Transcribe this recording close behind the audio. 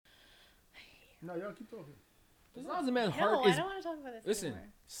No, y'all keep talking. As long as a man's heart No, is... I don't want to talk about this Listen, anymore.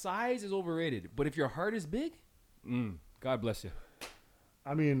 size is overrated, but if your heart is big, God bless you.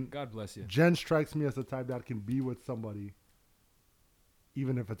 I mean, God bless you. Jen strikes me as the type that can be with somebody,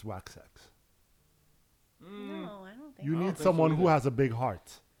 even if it's whack sex. No, I don't think You so. need think so someone who either. has a big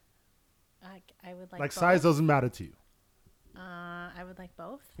heart. I would like Like both. size doesn't matter to you. I would like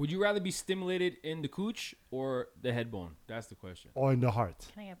both. Would you rather be stimulated in the cooch or the head bone? That's the question. Or in the heart.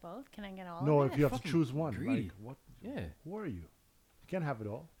 Can I get both? Can I get all No, of if it? you have to Fucking choose one. greedy. Like, what? Yeah. Who are you? You can't have it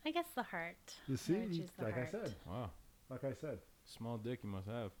all. I guess the heart. You see? I would choose the Like heart. I said. Wow. Like I said. Small dick you must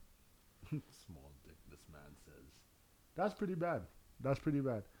have. Small dick, this man says. That's pretty bad. That's pretty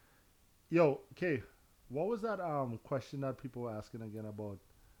bad. Yo, okay. What was that question that people were asking again about?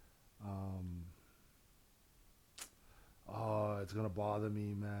 Oh, it's gonna bother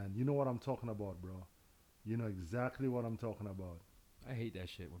me, man. You know what I'm talking about, bro. You know exactly what I'm talking about. I hate that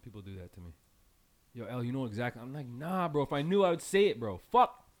shit when people do that to me. Yo, L, you know exactly. I'm like, nah, bro. If I knew, I would say it, bro.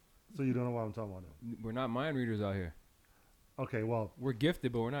 Fuck. So you don't know what I'm talking about. We're not mind readers out here. Okay, well, We're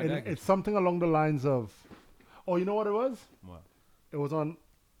gifted, but we're not that gifted. it's something along the lines of, oh, you know what it was? What? It was on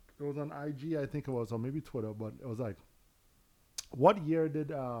IG, I think it was, or maybe Twitter, but it was like, what year did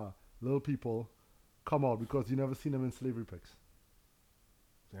Little People come out? Because you never seen them in slavery pics.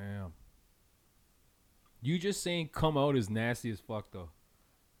 Damn. You just saying come out is nasty as fuck, though.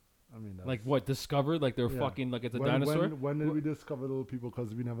 I mean, that's, Like what? Discovered? Like they're yeah. fucking like it's a when, dinosaur? When did we discover Little People?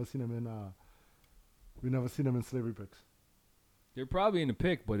 Because we never seen them in slavery pics. They're probably in the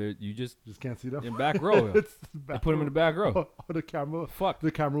pic, but you just Just can't see them. in back row. It's They put them in the back row. Oh, the camera. Fuck.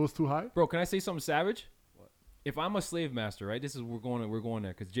 The camera was too high. Bro, can I say something savage? What? If I'm a slave master, right? This is we're going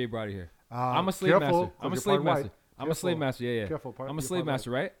there because Jay brought it here. I'm a slave careful, master. I'm a 'cause you're slave part master. white. I'm a Careful. slave master. Yeah, yeah. Careful, I'm a you're slave part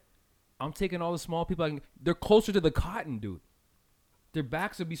master, right? I'm taking all the small people I can. They're closer to the cotton, dude. Their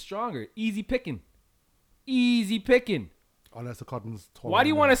backs would be stronger. Easy picking. Easy picking. Unless the cotton's taller. Why do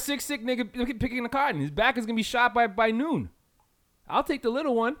you than want a them. 6'6" nigga picking the cotton? His back is gonna be shot by noon. I'll take the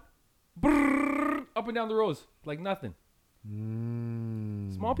little one. Brrr, up and down the rows like nothing.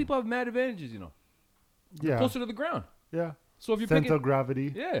 Small people have mad advantages, you know. Yeah. Closer to the ground. Yeah. So if you're Center picking, of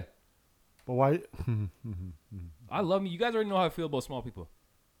gravity. yeah. But why? I love me. You guys already know how I feel about small people.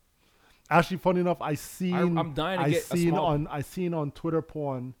 Actually, funny enough, I'm dying to get a small- I seen on Twitter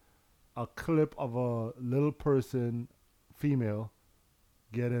porn a clip of a little person, female,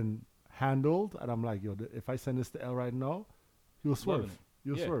 getting handled, and I'm like, yo, if I send this to L right now, you'll Loving swerve. it.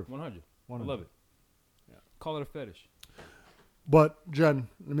 You'll Yeah, swerve. 100. I 100. love it. Yeah. Call it a fetish. But Jen,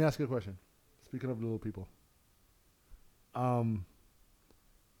 let me ask you a question. Speaking of little people, do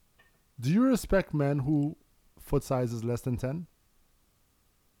you respect men who foot size is less than 10?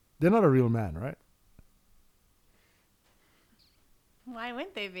 They're not a real man, right? Why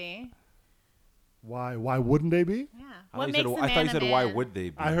wouldn't they be? Why wouldn't they be? Yeah. I What thought makes you a said, I thought you man a said why man? would they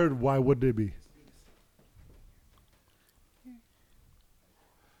be? I heard why would they be?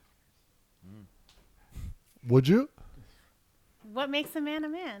 Would you? What makes a man a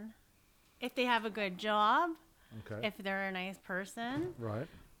man? If they have a good job, Okay. if they're a nice person, Right.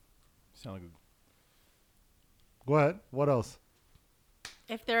 Sound like Go ahead. What else?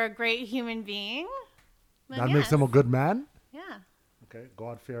 if they're a great human being, then That makes them a yes. good man? Yeah. Okay.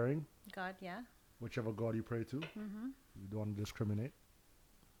 God fearing. God, yeah. Whichever God you pray to. Mm-hmm. You don't want to discriminate.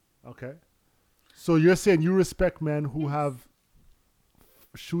 Okay. So you're saying you respect men who have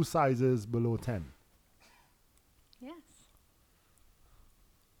shoe sizes below 10. Yes.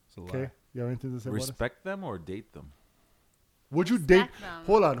 it's a lie. Okay. You have anything to say about it? Respect them or date them? Would you date? Respect them.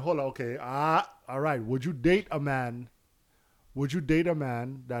 Hold on. Okay. All right. Would you date a man? Would you date a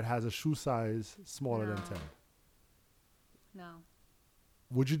man that has a shoe size smaller than No. 10? No.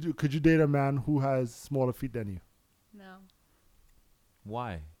 Could you date a man who has smaller feet than you? No.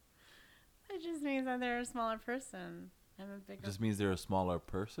 Why? It just means that they're a smaller person. I'm a bigger. It just means they're a smaller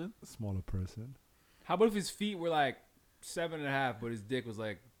person? A smaller person. How about if his feet were like 7.5, but his dick was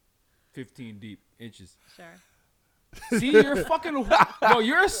like 15 deep inches? Sure. See, you're fucking. Yo,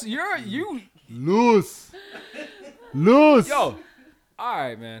 you. Loose. Loose. Yo. All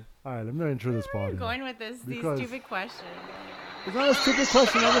right, man. All right. Let me enter this Where are party. you going with this? Because- These stupid questions. It's not a stupid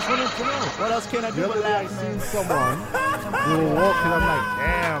question. I just wanted to know. What else can I The do other but day I laugh, seen man? someone. They were walking. I'm like,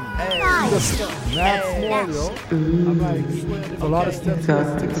 damn. Mad small, yo. I'm like, a lot of steps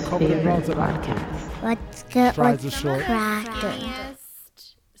to take to cover the ground. So that Let's get strides are what's short. cracking.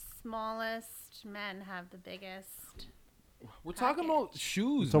 Skinniest, smallest men have the biggest. We're talking about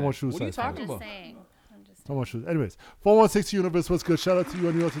shoes. Talking man. about shoe What are you size, talking I'm just about? saying. I'm just So much shoes. Anyways, 416 Universe, what's good? Shout out to you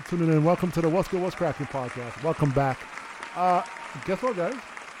and yours for tuning in. Welcome to the What's Good, What's Cracking podcast. Welcome back. Guess what, guys?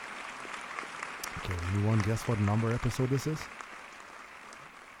 Okay, anyone guess what number episode this is?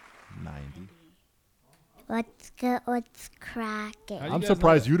 90. What's cracking? How do you I'm guys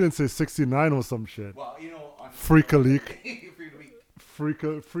surprised know you didn't say 69 or some shit. Well, Freak a leak. Freak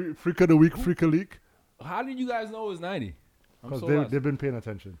of the week, freak a leak. How did you guys know it was 90? I'm Because so lost. they've been paying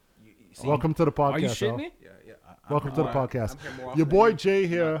attention. Welcome to the podcast. Are you Al. shitting me? Yeah. Welcome to the podcast. I'm here more often Your than boy you. Jay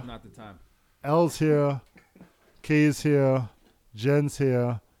here. Not the time. L's here. K's here. Jen's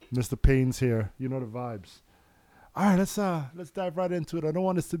here. Mr. Payne's here. You know the vibes. All right, let's dive right into it. I don't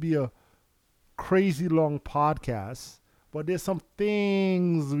want this to be a crazy long podcast, but there's some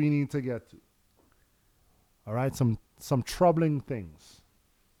things we need to get to. All right, some troubling things.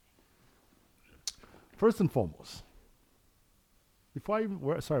 First and foremost, before I even,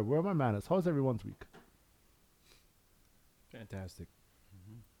 where are my manners? How's everyone's week? Fantastic.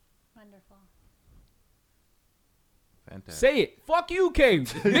 Wonderful. Fantastic. Say it. Fuck you, K.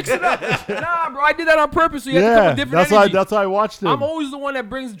 Mix it up. Nah, bro. I did that on purpose so you have to come with different energy. That's why I watched it. I'm always the one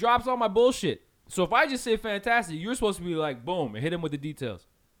that drops all my bullshit. So if I just say fantastic, you're supposed to be like, boom, and hit him with the details.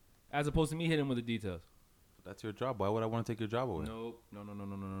 As opposed to me hitting him with the details. That's your job. Why would I want to take your job away? No.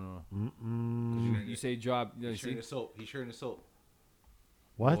 You say job. You know, He's sharing see? the soap. He's sharing the soap.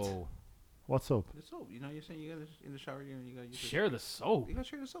 What? Whoa. What soap? The soap. You know, you're saying you got in the shower. You got use Share the soap. You got to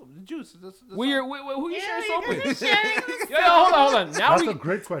share the soap. The juice. That's Who you sharing soap you guys with? are sharing Yo, hold on. Now That's we. a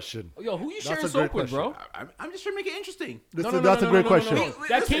great question. Yo, who you That's sharing a soap great with, bro? I'm just trying to make it interesting. That's a great question. no.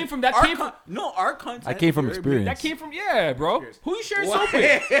 That came from our content. I came from very experience. That came from bro. Cheers. Who you sharing soap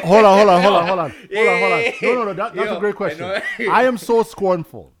with? Hold on. No. That's a great I question. know. I am so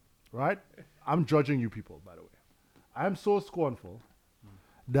scornful, right? I'm judging you people, by the way. I am so scornful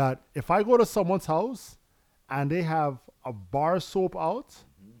that if I go to someone's house and they have a bar soap out,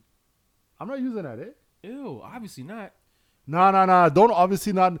 I'm not using that, eh? Ew, obviously not. No. Don't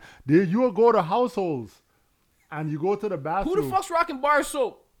obviously not. You will go to households and you go to the bathroom. Who the fuck's rocking bar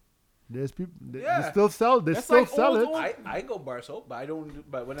soap? There's people. They Yeah. still sell. They That's still like sell old- it. I go bar soap, but I don't.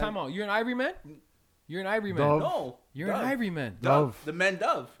 But when Time out. You're an Ivory man? You're an Ivory man. Dove. No. You're Dove. an Ivory man. Dove. The men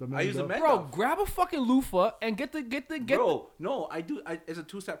Dove. The men I use the Dove. men Bro, Dove. grab a fucking loofah and get the Bro, no, I do. It's a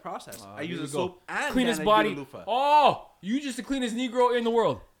two-step process. I use here the we go. soap and clean then his I body. do the loofah. Oh, you just the cleanest Negro in the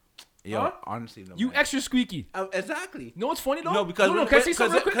world. Yo, Huh? honestly, no. You man. extra squeaky. Exactly. No, what's funny though? No, because no, can I say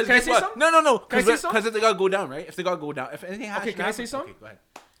something real quick? Can I say something? No. Can I say something? Because if they gotta go down, right? If they gotta go down, if anything happens, Okay, can I say something? Okay, go ahead.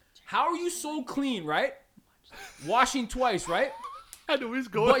 How are you so clean, right? Washing twice, right? I know he's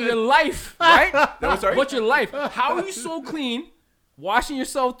going. But your life, right? sorry? But your life. How are you so clean, washing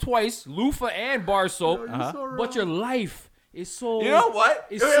yourself twice, loofah and bar soap, but your life is so... You know what?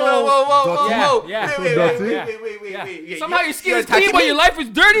 It's Wait, so... whoa. Yeah. Wait. Yeah. Somehow your skin is attacking clean, but me? your life is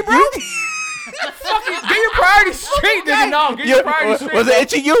dirty, bro. Fucking get your priorities straight, nigga. No, get your priorities straight. Was bro. it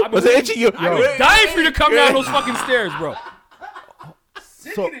itching you? I've Was been it itching you? I've been dying for you to come down those fucking stairs, bro.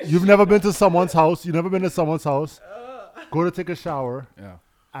 So you've never been to someone's house. You've never been to someone's house. Go to take a shower. Yeah.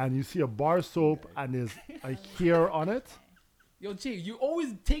 And you see a bar soap and there's a hair on it. Yo, G, you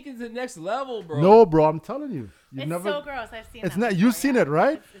always take it to the next level, bro. No, bro, I'm telling you. You've It's never. so gross. I've seen It's that not. before, You've seen yeah. it,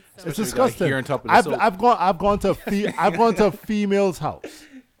 right? It's so It's gross. disgusting. hair on top of the soap. I've gone to a female's house.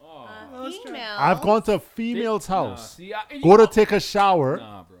 Female. I've gone to a female's house. See, Go to take a shower.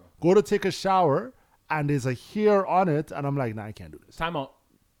 Nah, bro. Go to take a shower, and there's a hair on it, and I'm like, nah, I can't do this. Time out.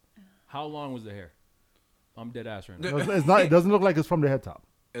 How long was the hair? I'm dead ass right now. It's not. It doesn't look like it's from the head top.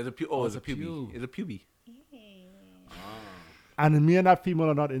 It's a it's a puby. pube. It's a puby. And me and that female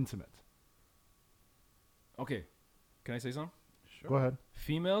are not intimate. Okay. Can I say something? Go ahead.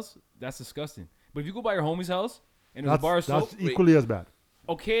 Females, that's disgusting. But if you go by your homie's house and there's a bar of soap, That's equally as bad.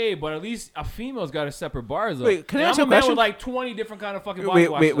 okay, but at least a female's got a separate bar though. Wait, can I And ask I'm you a a man question? with like 20 different kind of fucking body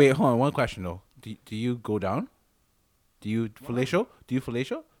Wait, washes. hold on. One question though. Do you go down? Do you fellatio?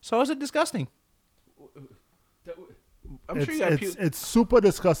 So is it disgusting? I'm sure you got It's super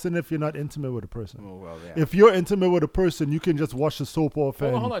disgusting if you're not intimate with a person. Oh well, yeah. If you're intimate with a person, you can just wash the soap off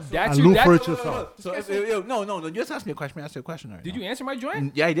Hold and, on. That's and your- loofah that's- it yourself. So no. You just ask me a question. Ask you a question. Right Did now. you answer my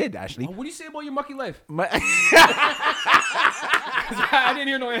joint? Yeah, I did actually. What do you say about your mucky life? My- I didn't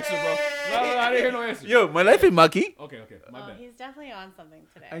hear no answer, bro. No, I didn't hear no answer. Yo, my life is mucky. Okay, my Oh, bad. he's definitely on something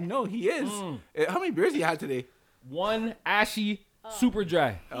today. I know he is. How many beers you had today? One ashy, super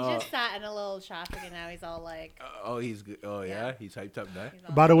dry. He just sat in a little traffic and now he's all like, Oh, he's good. Oh yeah, he's hyped up now. he's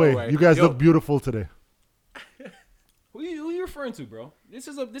all By the way, right. you guys Yo. look beautiful today. Who you referring to, bro? This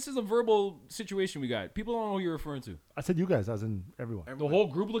is a verbal situation we got. People don't know who you're referring to. I said you guys, as in everyone. The whole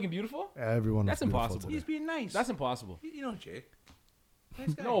group looking beautiful? Everyone. That's looks beautiful impossible. He's today. being nice. That's impossible. You know, Jay.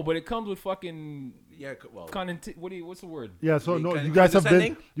 No, but it comes with fucking Yeah, well. what's the word? Yeah, so no, Can- you guys have been,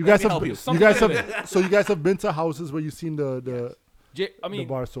 condescending? you Let guys me have, help been- you. you guys have, so you guys have been to houses where you've seen the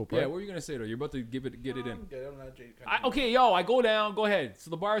bar soap, right? Yeah, what were you gonna say though? You're about to get it in. Yeah, I'm not Jay- Okay, yo, I go down. Go ahead. So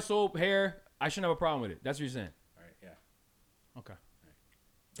the bar soap, hair, I shouldn't have a problem with it. That's what you're saying. All right, yeah. Okay.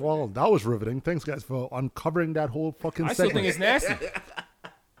 Well, that was riveting. Thanks, guys, for uncovering that whole fucking I still segment. think it's nasty.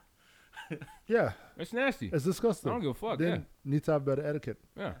 Yeah, It's nasty. it's disgusting. I don't give a fuck, Then need to have better etiquette.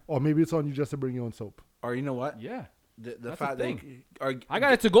 Yeah. Or maybe it's on you just to bring your own soap. Or you know what? Yeah. The That's fact the that thing. or, I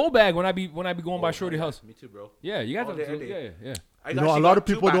got a to-go bag when I be going by Shorty house. Me too, bro. Yeah, you got All to. day, all day. Yeah. I You know, a actually lot got of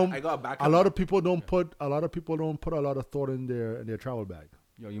people two back- don't. I got a backup. A lot of people don't put. A lot of people don't put a lot of thought in their travel bag.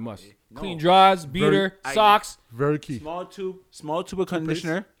 Yo, you must No. clean drawers, beater, I- socks, Very key. small tube of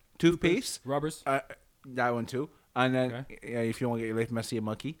conditioner, toothpaste. rubbers. That one too. And then yeah, if you want to get your life messy and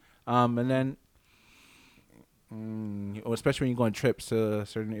mucky, and then. Especially when you go on trips to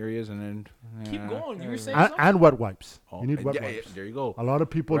certain areas, and then Keep going. You were saying And, something. and wet wipes. Oh, You need wet yeah, wipes. there you go. A lot of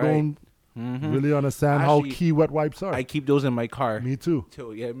people Right. don't really understand how Actually, key wet wipes are. I keep those in my car. Me too.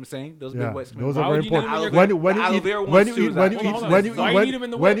 Too. Yeah, I'm saying those Yeah, big wet. those Why are very would you need important. them in your- When the you aloe eat, vera when ones you too eat, is when you actually- eat, Hold on, when hold on. Why you you eat, need them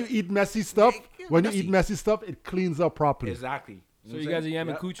in the when wet? you eat messy stuff, when you eat Messy. messy stuff, it cleans up properly. Exactly. So you guys are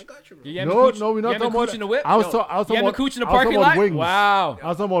yamming cooch. I got you, bro. You're yamming No, cooch? no, we're not Yamming talking cooch about in the whip. I was Yo, talking yamming about cooch in the I was talking parking about lot. wings. Wow. I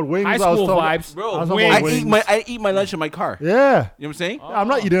was talking about wings. High I was school talking- vibes. Bro, I was talking wings. about wings. I eat my lunch in my car. Yeah. You know what I'm saying? I'm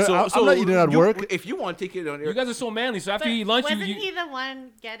not eating. I'm not eating at you- work. If you want to take it on You guys are so manly. So after But you eat lunch, wasn't you he the one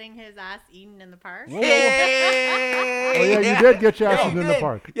getting his ass eaten in the park? Oh yeah, you did get your ass eaten in the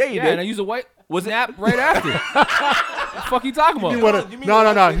park. Yeah, you yeah, did. and I use a white snap right after. What the fuck you talking He about?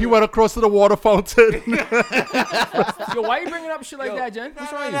 went. No. He went across to the water fountain. Yo, why you bringing up shit like that, Jen?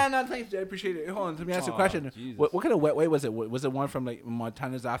 What's wrong with you? No, thanks, I appreciate it. Hold on, let me ask you a Aw, question. Jesus. What kind of wet wipe was it? Was it one from like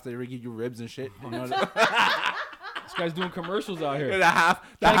Montana's after they give you ribs and shit? You know, This guy's doing commercials out here. the half,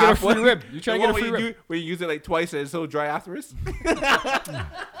 the Trying to get a half free one. rib. You trying to The get a one free where you rib. where you use it like twice and it's so dry afterwards.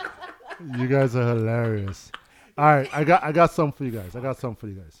 You guys are hilarious. All right, I got some for you guys.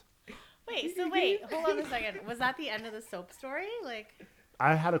 Wait, hold on a second. Was that the end of the soap story? Like,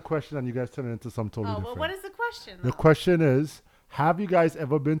 I had a question and you guys turned it into some totally oh, different. well, what is the question? The though? question is, have you guys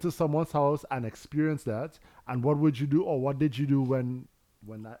ever been to someone's house and experienced that? And what would you do, or what did you do when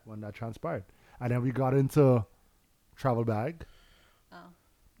that transpired? And then we got into travel bag. Oh.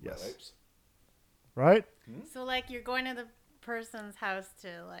 Yes. Right? So, like, you're going to the person's house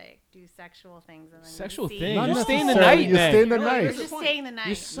to, like, do sexual things. And then Sexual you see things? Not You're staying the necessarily. night, You're man. staying the You're night. just staying the night.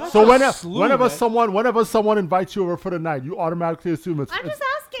 You're such So a whenever slew, someone invites you over for the night, you automatically assume it's I'm just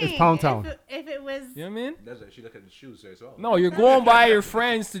asking. it's Pound Town. If it was. You know what I mean? That's it. She look at the shoes there as well. No, you're going by your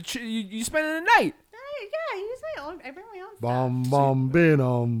friends to you spending the night. Yeah, I use my own. I bring my own stuff. Bum bum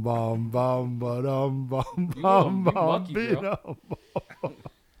binum bum bum ba-dum bum You bum bum lucky, bro. binum.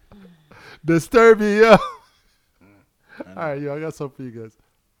 Disturbia. All right, yo, I got something for you guys.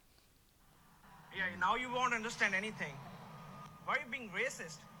 Yeah, now you won't understand anything. Why are you being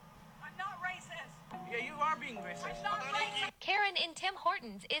racist? I'm not racist. Yeah, you are being racist. I'm not racist. Karen in Tim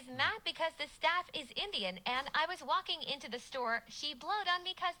Hortons is mad because the staff is Indian, and I was walking into the store. She blowed on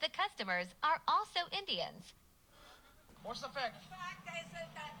me because the customers are also Indians. What's the fact? The fact is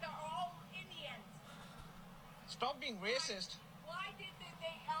that they're all Indians. Stop being racist. Why did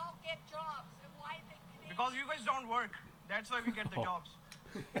they all get jobs? And why did they... Because you guys don't work. That's why we get the jobs.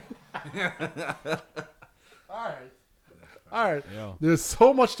 All right. Yo. There's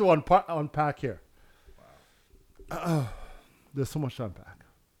so much to unpack here. There's so much to unpack.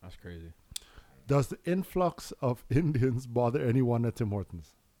 That's crazy. Does the influx of Indians bother anyone at Tim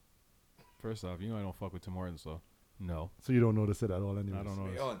Hortons? First off, you know I don't fuck with Tim Hortons, so no. So you don't notice it at all anyway. I don't know.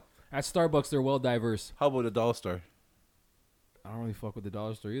 Wait, hold on. At Starbucks, they're well diverse. How about the dollar store? I don't really fuck with the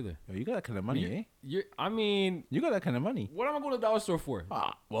dollar store either. Yo, you got that kind of money, eh? I mean, You got that kind of money. what am I going to the dollar store for?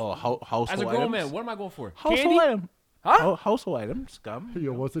 Well, household As a grown items. man, what am I going for? Household Candy? item. Huh? Household items. Scum.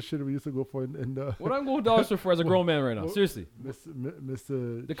 Yo, what's the shit we used to go for in the What am I going to the dollar store for as a grown man right now? Seriously.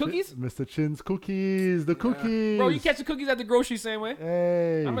 Mr. The cookies? Mr. Chin's cookies. The cookies. Bro, you catch the cookies at the grocery same way.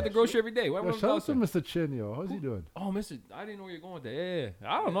 Hey. I'm at the grocery every day. What am I Yo, going shout to the out dollar to store? Mr. Chin, yo. How's he doing? Oh, Mr. I didn't know where you're going with that. Yeah.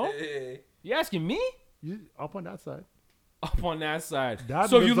 I don't know. You asking me? You up on that side? Up on that side. That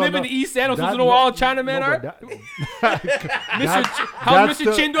So if you lives on live in the- the East End, I'm supposed that to know where all li- Chinamen no, are? but How's that's Mr.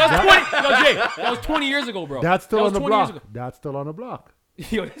 the- Chin doing? That's 20. Yo, Jay, that was 20 years ago, bro. That's still That on was the 20 years block. ago. That's still on the block.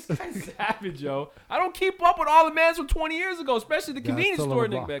 Yo, this guy's savage, yo. I don't keep up with all the mans from 20 years ago, especially the convenience still on store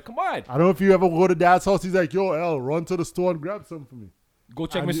the nigga, block. man. Come on. I don't know if you ever go to Dad's house. He's like, yo, L, run to the store and grab something for me. Go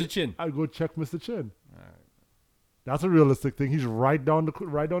check And Mr. Chin. I go check Mr. Chin. That's a realistic thing. He's right down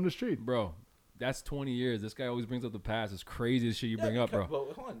the street. Bro, That's 20 years. This guy always brings up the past. It's crazy as shit you bring up, bro. Well,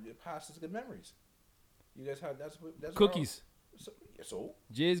 hold on. The past is good memories. You guys had that's Cookies. So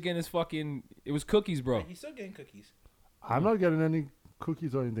Jay's getting his fucking. It was cookies, bro. he's still getting cookies. I'm not getting any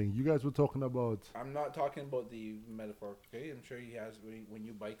cookies or anything. You guys were talking about. I'm not talking about the metaphor. Okay, I'm sure he has when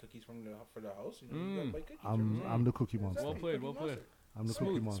you buy cookies for the house. You know, you gotta buy cookies. I'm the cookie monster. Well played. Well played. I'm the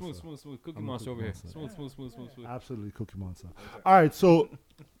cookie monster. Smooth. Cookie I'm the monster cookie over here. monster. Smooth. Absolutely cookie monster. All right, so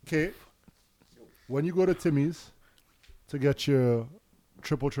okay, when you go to Timmy's to get your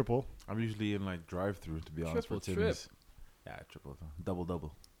triple, I'm usually in like drive-through to be honest. Triple for Timmy's. Yeah, triple,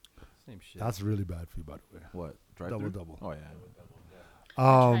 double. Same shit. that's really bad for you, by the way. What? Drive-through? Double. Oh yeah.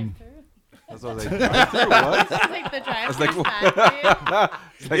 Drive-through? That's what I was like. Drive-through? What? Sounds like the drive-thru like, bad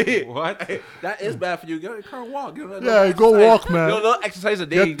for you. Like, what? That is bad for you. Go walk. Yeah, go walk, man. No exercise a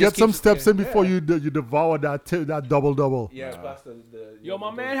day. Get some steps in before you devour that double. Yeah, plus the Yo,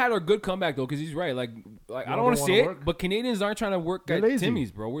 my man had a good comeback though, because he's right. Like I don't don't want to wanna say work? it, but Canadians aren't trying to work They're at lazy.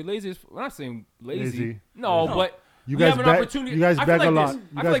 Timmy's, bro. We're lazy. We're not saying lazy. Lazy. No, Yeah. but You we guys have an beg- opportunity. you guys I feel beg like a lot. this. You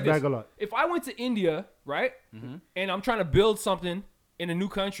I feel guys like beg this. a lot. If I went to India, right, and I'm trying to build something in a new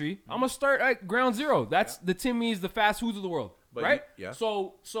country, I'm gonna start at ground zero. That's the Timmy's, the fast foods of the world, But right? yeah.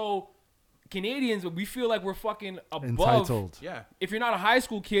 So Canadians, we feel like we're fucking above. Entitled. Yeah. If you're not a high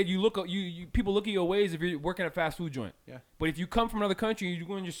school kid, you look you people look at your ways if you're working at a fast food joint. Yeah. But if you come from another country, you're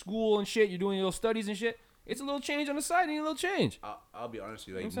going to your school and shit, you're doing your little studies and shit, it's a little change on the side, and a little change. I'll be honest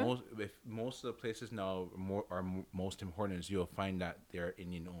with you. Like You know what most of the places now most important is you'll find that they're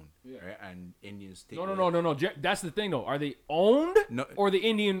Indian owned, right? And Indians take No. That's the thing though. Are they owned No. or the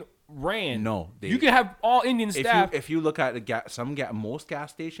Indian ran? No, you can have all Indian staff. If you look at most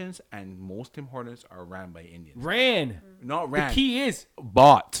gas stations and most Tim Hortons are ran by Indians. Ran. Not The ran. key is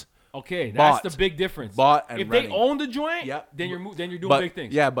Bought. okay. Bought. That's the big difference. Bought and if running. they own the joint, Yep. then you're doing But, big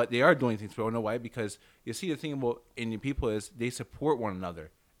things. Yeah, but they are doing things. But I don't know why, because you see the thing about Indian people is they support one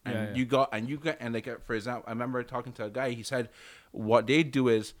another. And Yeah. and like for example, I remember talking to a guy. He said what they do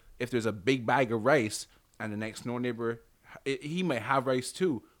is if there's a big bag of rice and the next door neighbor, he might have rice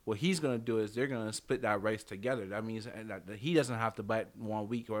too. What he's gonna do is they're gonna split that rice together. That means that he doesn't have to buy it 1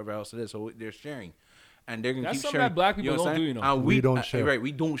 week or whatever else it is. So they're sharing. And they're gonna That's keep something sharing. that black people know what don't I'm do, saying? you know. And We don't share. Right,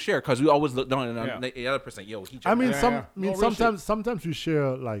 we don't share because we always look down Yeah. on the other person. Yo, he. I mean, Yeah. No, real sometimes we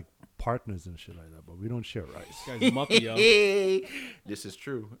share like partners and shit like that, but we don't share rice. This guy's mucky, yo. This is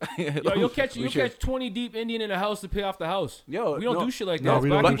true. Yo, you'll catch We share. 20 deep Indian in a house to pay off the house. Yo, we don't no. do shit like No, that. we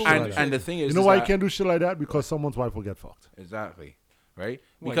Black don't do people shit don't like do and the thing is, You know is why you that- can't do shit like that? Because someone's wife will get fucked. Exactly. Right?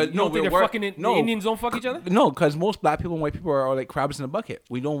 What, Because you don't think they're we're- fucking no, the Indians don't fuck each other? No, because most black people and white people are like crabs in a bucket.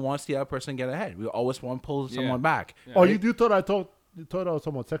 We don't want to see the other person get ahead. We always want to pull someone back. Yeah. Oh, you thought I thought I was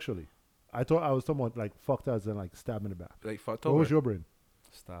someone sexually? I thought I was someone like fucked as in like stab in the back. Like fucked What over. was your brain?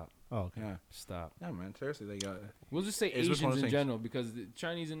 Stop. Oh, okay. Yeah. Stop. Yeah, man. Seriously, they got. We'll just say It's just one of Asians those in things. general because the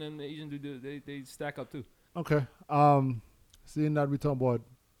Chinese and then the Asians they stack up too. Okay. Seeing that we talk about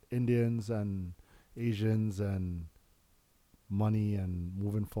Indians and Asians and money and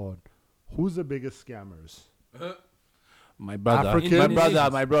moving forward, who's the biggest scammers? My brother. African-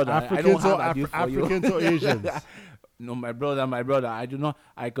 My brother. I don't Africans have or that view for you. Africans or Asians? No, my brother. I do not.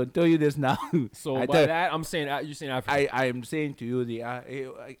 I can tell you this now. So I by tell- that I'm saying you're saying African. I am saying to you,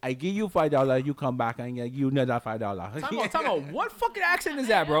 I give you $5, you come back and I give you another $5. Time out. What fucking accent is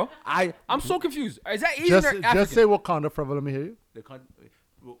that, bro? I'm so confused. Is that Asian just, or African? just say Wakanda forever. Let me hear you.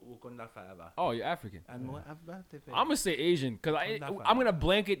 Oh, you're African. I'm I'm gonna say Asian because I'm gonna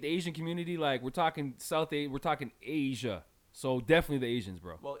blanket the Asian community. Like we're talking we're talking Asia. So definitely the Asians,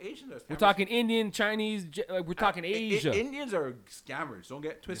 bro. Well, Asians are. We're talking Indian, Chinese. Like we're talking Asia. Indians are scammers. Don't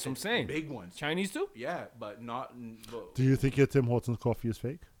get twisted. That's what I'm saying. Big ones. Chinese too. Yeah, but not. But Do you think your Tim Hortons coffee is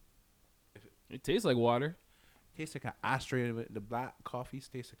fake? It tastes like water. tastes like an ashtray. The black coffee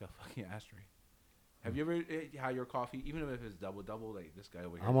tastes like a fucking ashtray. Have you ever had your coffee, even if it's double like this guy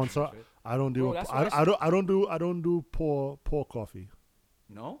over here? I'm on so I don't do Bro, that's what I I don't do pour coffee.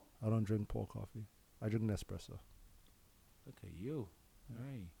 No. I don't drink pour coffee. I drink Nespresso. Look at you.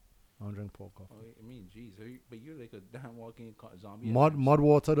 Right. I don't drink pour coffee. Oh, I mean, geez, but you're like a damn walking zombie. Mud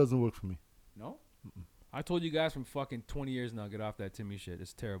water doesn't work for me. No. I told you guys from fucking 20 years now, get off that Timmy shit.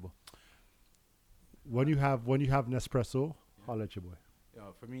 It's terrible. When you have Nespresso, holla at your boy.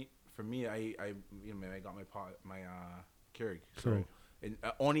 For me, I got my Keurig. So, Correct. and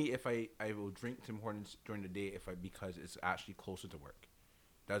only if I will drink Tim Hortons during the day because it's actually closer to work.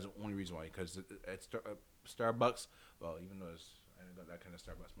 That's the only reason why. Because at Starbucks, well, even though I got that kind of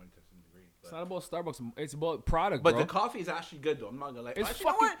Starbucks money to some degree. It's not about Starbucks. It's about product, But bro. the coffee is actually good though. I'm not gonna lie. It's Actually,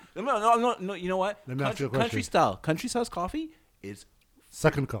 fucking- you know what? No. You know what? Let me ask you a question. Country style's coffee is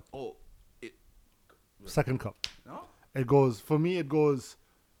Second cup. Second cup. No. It goes for me. It goes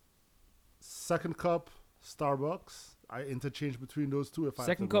second cup Starbucks. I interchange between those two. If I have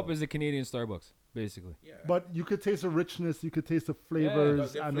Second to cup go. is the Canadian Starbucks, basically. Yeah. But you could taste the richness. You could taste the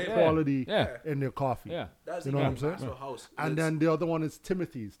flavors the and the flavor. quality Yeah. in their coffee. Yeah. That's You know what I'm saying? Maxwell House. And then the other one is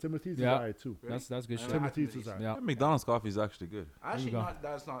Timothy's. Timothy's Yeah. is alright too. That's good I shit. like Timothy's is Timothy's. alright. Yeah. McDonald's coffee is actually good. Actually, go.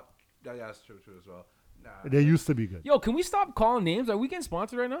 that's true as well. Nah. They used to be good. Yo, can we stop calling names? Are we getting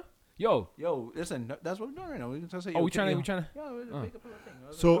sponsored right now? Yo, Yo, listen, that's what we're doing right now. We can just say. oh, yo, we trying to, yo, we trying to. Yeah, we're make up a thing.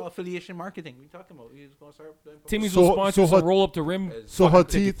 So- So affiliation marketing. We talking about. We're just gonna start doing. Timmy's So- will sponsor so some her- roll up to rim. So her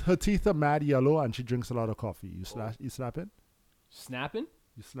fucking ticket. teeth are mad yellow, and she drinks a lot of coffee. You slap it. Snapping?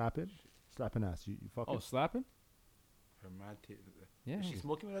 You slap it. Slapping ass. You fuck Oh, it. slapping? Her mad teeth. Yeah. She's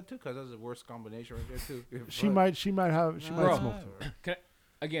smoking with that too, cause that's the worst combination right there too. She might have. She might Bro. smoke too. Can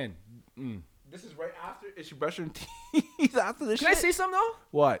I, again. This is right after. Is she brushing her teeth after this? Can I say something though?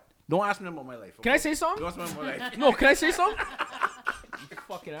 what? Don't ask me about my life. Can I okay? say something? Don't ask me about my life. No, can I say something? You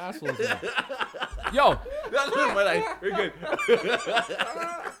fucking assholes. Man. Yo, That's not my life. We're good.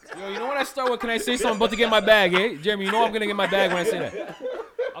 yo, you know when I start with, can I say something? I'm about to get my bag, eh? Jeremy, you know I'm gonna get my bag when I say that.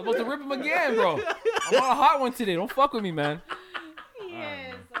 I'm about to rip him again, bro. I'm on a hot one today. Don't fuck with me, man.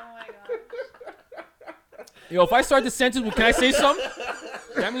 Yes. Oh my god. Yo, if I start the sentence with, can I say something?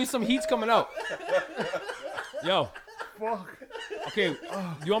 That means some heat's coming out. Yo. Fuck. Okay,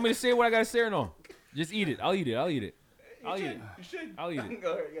 you want me to say what I gotta say or no? Just eat it. I'll eat it. I'll eat it. I'll eat it. You should. I'll eat it.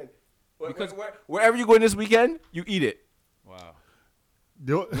 All right, good. Because- Wherever you going this weekend, you eat it. Wow.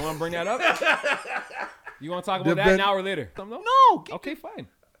 The- You want to bring that up? You want to talk about They've that been- an hour later? No. No. Okay, fine.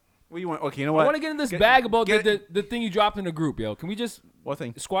 What do you want? Okay, you know I what? want to get in this bag about get- the thing you dropped in the group, yo. Can we just What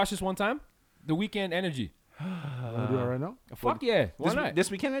thing? squash this one time? The weekend energy. Wanna do it right now? Fuck yeah. Why not? This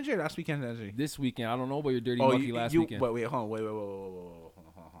weekend energy or last weekend energy? This weekend. I don't know about your dirty monkey last weekend. Wait, hold on. Wait. Hold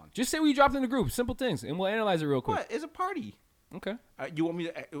on. Just say what you dropped in the group. Simple things. And we'll analyze it real quick. What? It's a party. Okay. You want me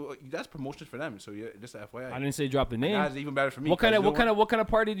to? That's promotions for them. So just FYI. I didn't say drop the name. That's even better for me. What kind 'cause of what kind of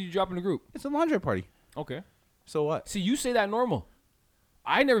party did you drop in the group? It's a lingerie party. Okay. So what? See, you say that normal.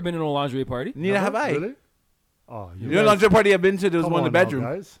 I never been in a lingerie party. Neither have I. Really? Oh, You know, lingerie party I've been to. There was Come one in on the now,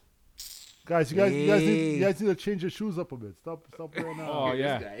 bedroom. Guys, you guys need to change your shoes up a bit. Stop wearing Oh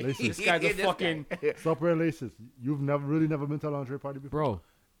yeah. laces. This guy's a fucking Stop wearing laces. You've never been to a lingerie party before. bro.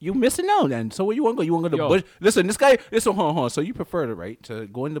 You missing out then. So where you want to go? You want to go to Yo. the bush? Listen, this guy. Listen, hold on. So you prefer it, right? To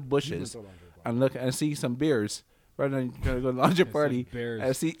go in the bushes to a lingerie party. and look and see some bears rather than trying to go to the lingerie party bears.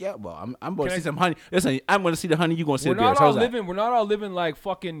 and see. Yeah, well, I'm going Can to I- see some honey. Listen, I'm going to see the honey. You going to see We're the bears? not all How's that? living. We're not all living like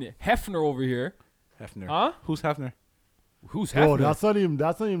fucking Hefner over here. Hefner. Huh? Who's Hefner? Who's Bro, Hefner? that's not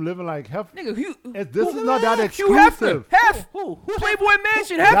even living like Hef. Nigga, Hugh. This is not that Hugh Hefner. exclusive. Hef. Who? Playboy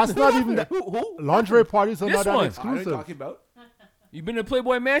Mansion. Hefner. That's not even that. Who? Lingerie parties are This not that one. I know exclusive. you're talking about. You been to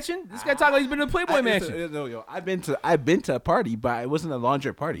Playboy Mansion? This guy talking like he's been to Playboy Mansion. No, yo, I've been to a party, but it wasn't a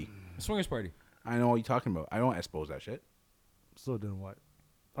lingerie party. Swingers party. I know what you're talking about. I don't expose that shit. So then what?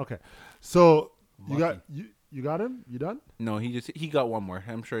 Okay, so you Lucky. got him. You done? No, he got one more.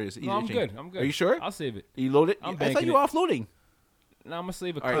 I'm sure it's. No, I'm good. I'm good. Are you sure? I'll save it. You loaded? I'm I thought banking you were it. offloading. Now I'm gonna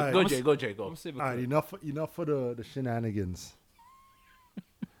save a All right, clip. go Jay. I'm Go. gonna save a All right, clip. enough for the shenanigans.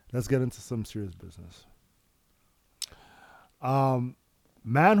 Let's get into some serious business.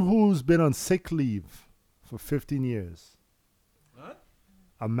 Man who's been on sick leave for 15 years. What?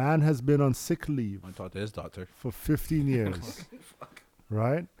 A man has been on sick leave I talked to his doctor. for 15 years.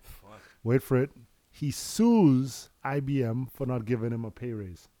 Right? Wait for it. He sues IBM for not giving him a pay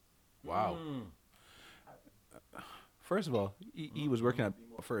raise. Wow. First of all, he was working at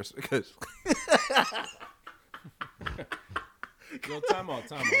first because Yo, time out.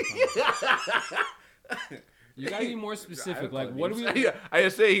 You gotta be more specific. Like, what are we? I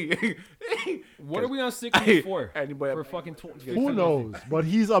just say. What are we on sick leave for? Anybody- For fucking 20. Who knows? But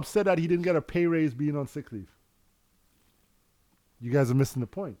he's upset that he didn't get a pay raise being on sick leave. You guys are missing the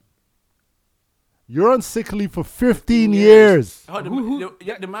point. You're on sick leave for 15 years. Oh,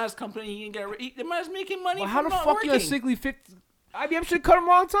 the man's company, he didn't get. The man's making money. Well, how from the not fuck you on working. sick leave? IBM should have cut him a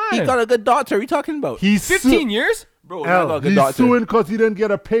long time. He got a good doctor. What are you talking about? He's 15 years? Bro, not got a good he's doctor. suing because he didn't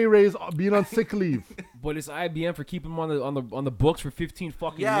get a pay raise being on sick leave. But it's IBM for keeping him on the books for 15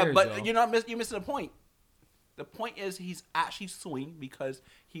 fucking Yeah, years. but yo. you're missing the point. The point is he's actually suing because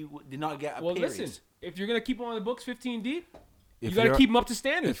he did not get a Well, pay listen. raise. If you're gonna keep him on the books 15 deep, you If gotta you're- keep him up to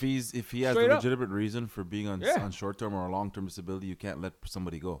standards. If he has Straight a up. legitimate reason for being on Yeah. short term or a long term disability, you can't let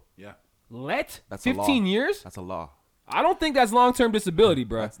somebody go. Yeah. Let That's a law. 15 years? That's a law. I don't think that's long-term disability,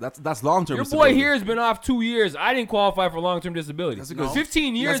 bro. That's long term. Your boy here has been off 2 years. I didn't qualify for long-term disability. That's because-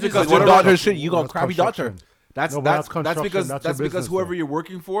 15 years that's is because Your what doctor about- should. You got a That's crappy doctor. construction. That's No, but that's that's construction. because That's your that's because business, whoever though. you're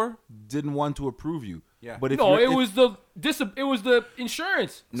working for didn't want to approve you. Yeah. But if No, you're- it was the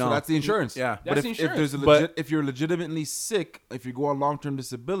insurance. So that's the insurance. Yeah. But That's if the there's insurance. if you're legitimately sick, if you go on long-term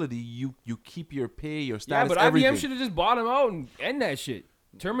disability, you keep your pay, your Yeah, status, but everything. IBM should have just bought him out and end that shit.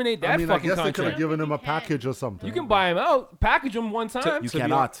 Terminate that I mean, I fucking guess they could have contract. given him a You can. package or something. You can buy him out, package him one time. You To be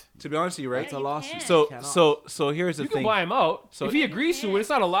cannot. To be honest with you, right? It's a lawsuit. So here's the You thing. can buy him out. So- If he agrees to it, it's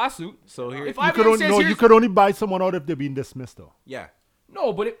not a lawsuit. So here, If You IBM could only says no, here's- you could only buy someone out if they're being dismissed though. yeah.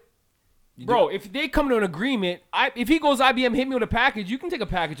 No, but bro, if they come to an agreement, if he goes IBM hit me with a package, you can take a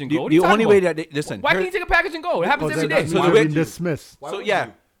package and go. What are The you only talking way about? that listen. Why here- can't you take a package and go? It happens every day. That's So why the they're way- being dismissed. So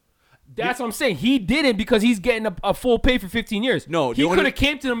yeah. That's what I'm saying. He did it because he's getting a full pay for 15 years. No, he the only- could have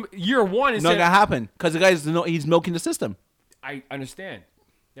came to them year one and Not said, gonna happen because the guy's he's milking the system. I understand.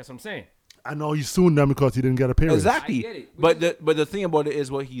 That's what I'm saying. I know he sued them because he didn't get a pay raise. Exactly. I get it. But the thing about it is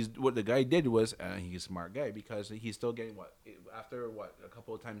what the guy did was he's a smart guy because he's still getting after a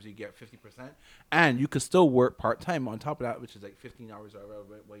couple of times you get 50%, and you could still work part time on top of that, which is like 15 hours or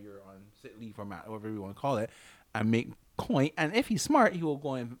whatever while you're on sick leave or whatever you want to call it, and make coin. And if he's smart, he will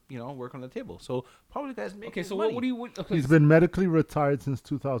go and work on the table. So probably the guy's making Okay, so money. what do you? Okay, He's been medically retired since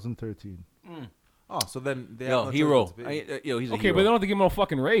 2013. Oh, so then they Yo, have no hero. choice but to pay. He's a okay, hero. but they don't have to give him a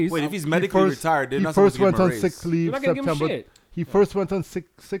fucking raise. Wait, if he's medically retired, they're he not supposed first to give went him a on raise. sick leave They're not gonna give him September. shit. He first went on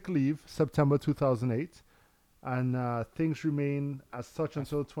sick leave September 2008, and things remain as such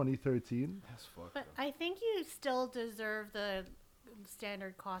until 2013. But I think you still deserve the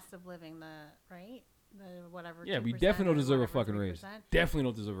standard cost of living, right? The whatever. Yeah, we 2% definitely don't or deserve a whatever, fucking raise. 3%. Definitely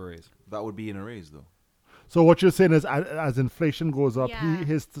don't deserve a raise. That would be in a raise, though. So what you're saying is, as inflation goes up, Yeah,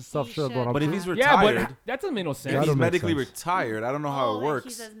 his stuff he should have gone up. But if too. he's Yeah, retired, but that doesn't make no That if sense. he's don't make medically sense. retired, I don't know how Oh, it like works. he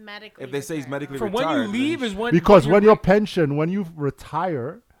says medically If they say he's retired. medically From when retired, you leave then- is when Because you're when your pension, when you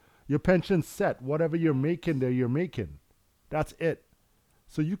retire, your pension's set. Whatever you're making there, you're making. That's it.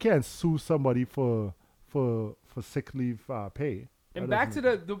 So you can't sue somebody for sick leave pay. And That back to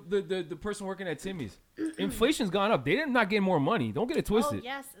doesn't- the person working at Timmy's. Inflation's gone up. They did not get more money. Don't get it twisted. Oh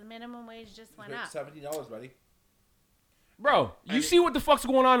yes, the minimum wage just went up. $17, buddy. Bro, you see what the fuck's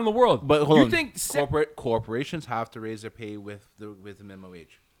going on in the world. But hold you on. think Corporations have to raise their pay with the minimum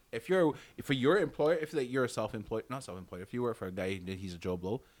wage. If for your employer, if like you're a not self-employed, if you work for a guy that he's a Joe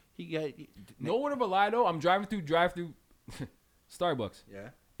Blow, no word of a lie though, I'm driving through Starbucks. Yeah.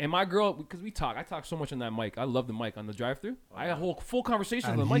 And my girl, because I talk so much on that mic. I love the mic on the drive-through. I had a whole full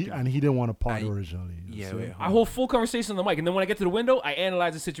conversation on the mic. and he didn't want to part originally. Yeah, So- wait, I hold full conversation on the mic, and then when I get to the window, I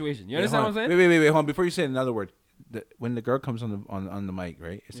analyze the situation. You understand what I'm saying? Wait, hold on. Before you say another word, when the girl comes on the mic,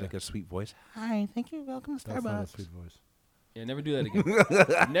 right? It's like a sweet voice. Hi, thank you. Welcome to That's not a Starbucks. sweet voice. Yeah, never do that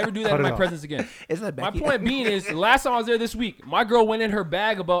again. Never do that Cut in it my out. presence again. Isn't that My Becky? point being is, the last time I was there this week, my girl went in her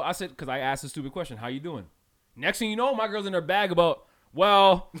bag about. I said, because I asked a stupid question, "How you doing?" Next thing you know, my girl's in her bag about.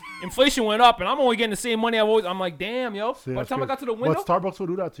 Well, inflation went up, and I'm only getting the same money I've always. I'm like, damn, yo. See, By the that's time I good. got to the window, But Starbucks will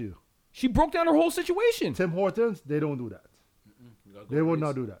do that to you. she broke down her whole situation Tim Hortons, they don't do that. They would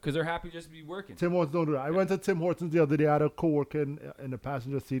not do that. because they're happy just to be working. Tim Hortons don't do that. I went to Tim Hortons the other day. I had a coworker in the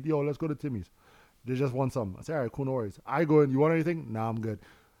passenger seat. Yo, let's go to Timmy's. They just want something. I said, all right, cool, no worries. I go in. You want anything? Nah, I'm good.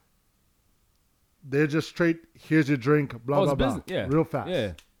 They're just straight. Here's your drink. Blah Oh, blah it's blah. business. Yeah. Because fast.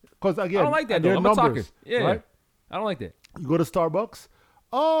 Yeah. Because again, I don't like that and though. they're I'm a talker. numbers, Yeah. right? I don't like that. You go to Starbucks.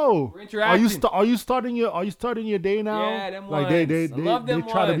 Oh, We're are interacting. you starting your day now? Yeah, them like they ones. I love them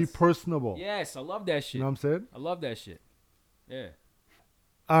try to be ones. personable. Yes, I love that shit. You know what I'm saying? I love that shit. Yeah.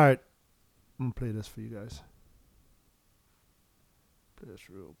 All right, I'm gonna play this for you guys. Play this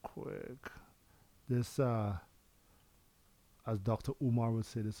real quick. This as Dr. Umar would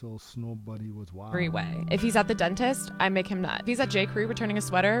say, this little snow buddy was wild. Way. If he's at the dentist, I make him nut. If he's at J. Crew returning a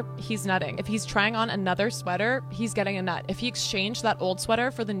sweater, he's nutting. If he's trying on another sweater, he's getting a nut. If he exchanged that old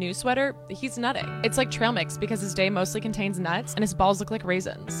sweater for the new sweater, he's nutting. It's like trail mix because his day mostly contains nuts and his balls look like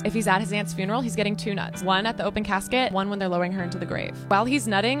raisins. If he's at his aunt's funeral, he's getting 2 nuts. One at the open casket, one when they're lowering her into the grave. While he's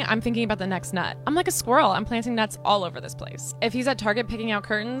nutting, I'm thinking about the next nut. I'm like a squirrel. I'm planting nuts all over this place. If he's at Target picking out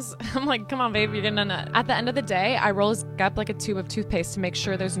curtains, I'm like, come on, babe, you're getting a nut. At the end of the day, I roll his gut like a tube of toothpaste to make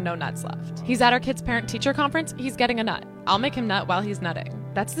sure there's no nuts left. He's at our kid's parent-teacher conference, he's getting a nut. I'll make him nut while he's nutting.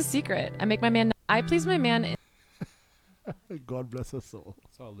 That's the secret. I make my man nut. I please my man in God bless her soul.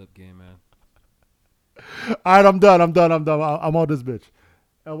 It's all lip game, man. All right, I'm done. I'm out this bitch.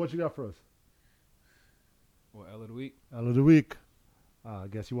 What you got for us? What, L of the week? L of the week. I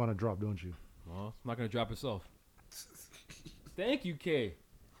guess you want to drop, don't you? Well, I'm not going to drop itself. Thank you, K.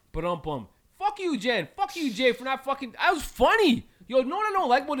 But fuck you, Jen. Fuck you, Jay, for not fucking. That was funny. Yo, no, I don't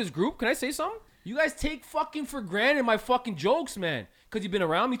like about this group. Can I say something? You guys take fucking for granted my fucking jokes, man. Because you've been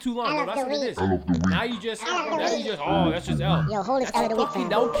around me too long. No, that's what it is. Now you just, oh, that's just L. Yo, hold it out of the week, Fucking, fam.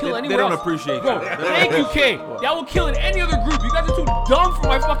 that will kill They anyone don't else. appreciate Bro, that. thank you, K. That will kill in any other group. You guys are too dumb for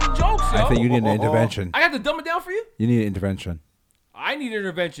my fucking jokes, yo. I think you need an intervention. I got to dumb it down for you? You need an intervention. I need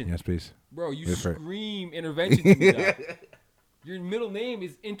intervention. Yes, please. Bro, you Wait for it. scream intervention to me, dog. Your middle name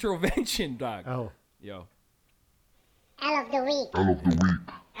is intervention, dog. Oh. Yo. L of the week. L of the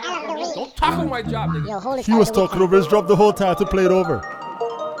week. Don't talk over my job, nigga. Yo, hold it He out was of the week, talking fam. over his drop the whole time to play it over.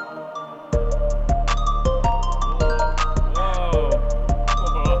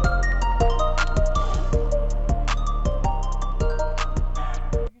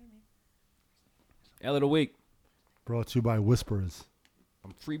 L of the week. Brought to you by Whisperers.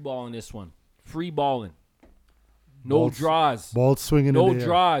 I'm free balling this one. Free balling. No Balls- draws. Ball swinging No in the air.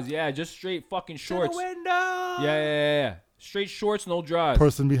 draws. Yeah, just straight fucking shorts. Yeah. Straight shorts, no draws.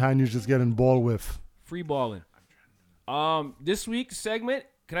 Person behind you just getting ball whiff. Free balling. This week's segment,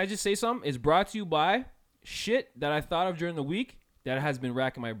 can I just say something? Is brought to you by shit that I thought of during the week that has been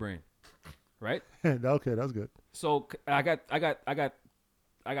racking my brain. Right? Okay, that's good. So I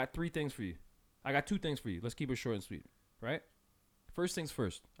got three things for you. I got two things for you. Let's keep it short and sweet. Right? First things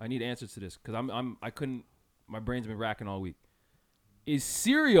first. I need answers to this because my brain's been racking all week. Is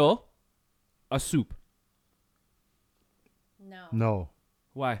cereal a soup? No. No.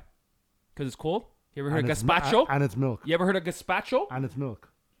 Why? Because it's cold? You ever heard And of it's gazpacho? and it's milk. You ever heard of gazpacho? And it's milk.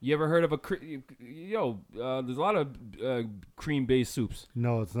 You ever heard of there's a lot of cream-based soups.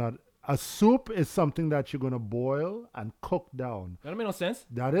 No, it's not. A soup is something that you're going to boil and cook down. That don't make no sense.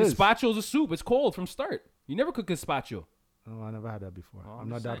 That is. Gazpacho's a soup. It's cold from start. You never cook gazpacho. Oh, I never had that before. Oh, I'm I'm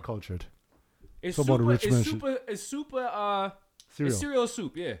not just that saying. cultured. Is So about a rich man shit. Cereal. cereal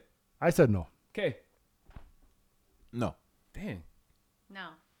soup, yeah. I said no. Okay. No. Dang. No.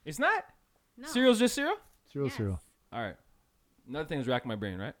 It's not? No. Cereal's just cereal? Cereal. All right. Another thing is racking my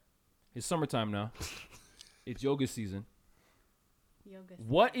brain, right? It's summertime now. It's yoga season. Yoga.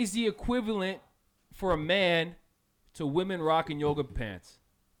 What is the equivalent for a man to women rocking yoga pants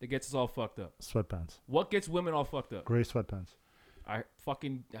that gets us all fucked up? Sweatpants. What gets women all fucked up? Gray sweatpants.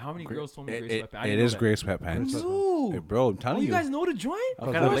 How many girls told me gray sweatpants? I It didn't is know gray that. sweatpants. No. Hey, bro, I'm telling Oh, you you. guys know the joint?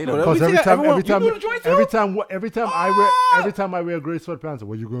 Okay, Kinda late, later. but Because every time I wear gray sweatpants,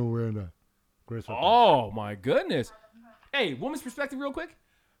 what you going to wear in that? Gray sweatpants. Oh my goodness. Hey, woman's perspective real quick.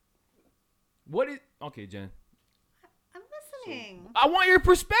 Okay, Jen. I'm listening. I want your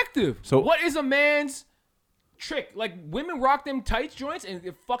perspective. So- what is a man's trick? Like women rock them tight joints and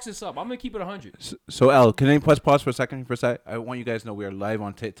it fucks us up. I'm gonna keep it 100. So L, can I pause for a second? I want you guys to know we are live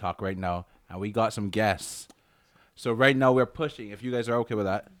on TikTok right now, and we got some guests. So right now we're pushing. If you guys are okay with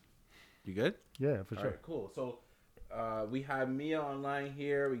that, you good? Yeah, for All sure. right, cool. So we have Mia online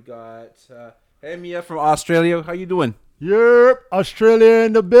here. We got hey Mia from Australia. How you doing? Yep, Australia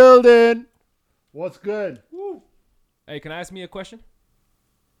in the building. What's good? Hey, can I ask me a question?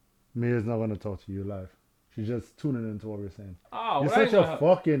 Mia's not going to talk to you live. She's just tuning into what we're saying. Oh, You're well, I such didn't a know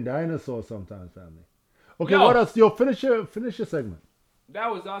fucking dinosaur sometimes, family. Okay, Yo. what else? Yo, finish your segment.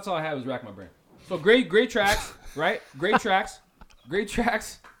 That's all I had was rack my brain. So great tracks, right? Great tracks,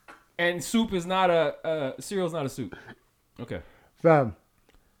 and soup is not cereal's not a soup. Okay. Fam,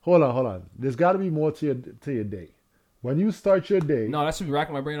 hold on. There's got to be more to your day. When you start your day, No, that's been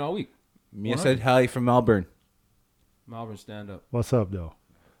racking my brain all week. Mia said hi from Melbourne. Malvern, stand up. what's up, though?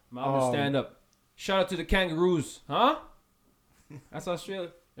 Malvern, stand up. Shout out to the kangaroos, huh? That's Australia,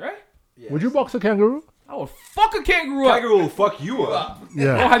 right? Would you box a kangaroo? I would fuck a kangaroo up. Kangaroo will fuck you up.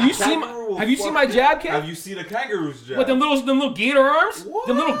 Yeah. Oh, have you seen my jab, Ken? Have you seen a kangaroo's jab? With them little gator arms? What?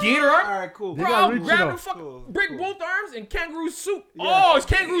 Them little gator arms? All right, cool. They Bro, got I'll reaching grab up. and fuck, break both arms and kangaroo soup. Oh, is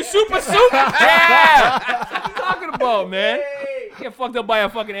kangaroo soup a soup? Yeah. What are you talking about, man? Get fucked up by a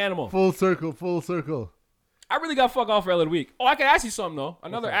fucking animal. Full circle. I really got fucked off for L of the week. Oh, I can ask you something, though.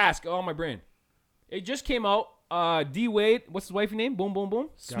 Another ask on my brain. It just came out. D Wade, what's his wife's name? Boom, boom, boom.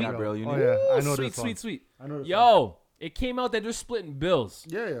 Sweet. Gabrielle, you Oh, need. yeah. I know Sweet, this one. sweet, sweet. I know this Yo, it came out that they're splitting bills.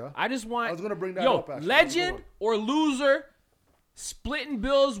 Yeah. I just want. I was gonna bring that yo, up, actually. legend or loser, splitting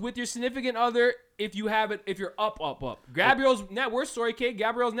bills with your significant other if you have it. If you're up. Gabrielle's net worth. Sorry, Kate.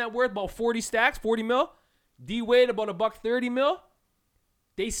 Gabrielle's net worth about 40 stacks, 40 mil. D Wade about $130 mil.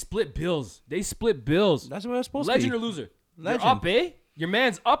 They split bills. That's what it's supposed to be. Legend or loser? Legend. You're up, eh? Your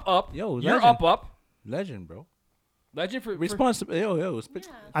man's up. Yo, you're legend. up. Legend, bro. Legend for Responsible. Yo.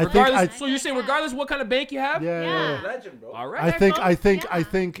 I regardless. think So you're saying regardless what kind of bank you have? yeah. Legend, bro. All right. I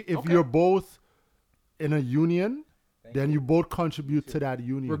think if you're both in a union, then you both contribute to that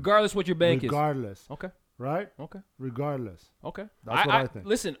union. regardless what your bank is. Regardless. Okay. right? Okay. Regardless. Okay. That's what I think.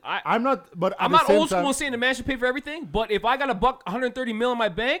 Listen, I'm not, but I'm not old school saying the man should pay for everything. But if I got $130 million in my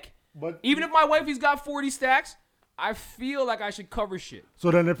bank, even if my wifey's got 40 stacks, I feel like I should cover shit.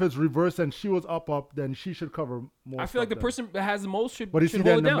 So then, if it's reversed and she was up, then she should cover more. I feel like the then. person that has the most should. But you should see,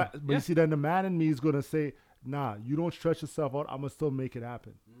 hold then it down. but you see, then the man in me is gonna say, "Nah, you don't stretch yourself out. I'm gonna still make it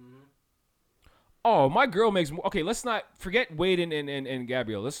happen." Oh, my girl makes more. Okay, let's not forget Wade and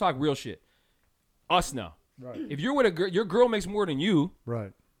Gabrielle. Let's talk real shit. Us now. Right. If you're with a girl, your girl makes more than you.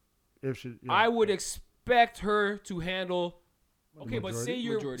 Right. If she, I would expect her to handle. Okay, but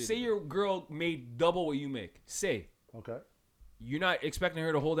Majority? say your girl made double what you make. Say. Okay. You're not expecting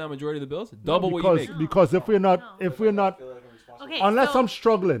her to hold down majority of the bills? Double No, what you make. Because if we're not, Okay, unless so- I'm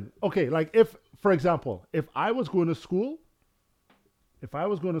struggling. Okay, like if, for example, if I was going to school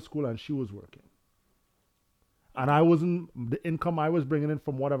and she was working, and I wasn't, the income I was bringing in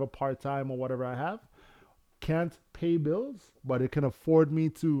from whatever part-time or whatever I have, can't pay bills, but it can afford me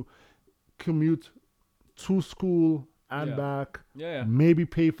to commute to school and back, maybe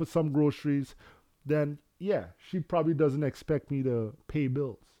pay for some groceries, then yeah, she probably doesn't expect me to pay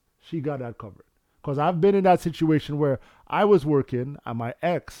bills. She got that covered. Because I've been in that situation where I was working and my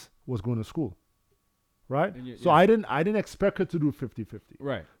ex was going to school. Right? So I didn't expect her to do 50-50.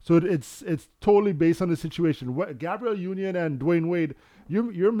 Right. So it's totally based on the situation. Gabrielle Union and Dwayne Wade,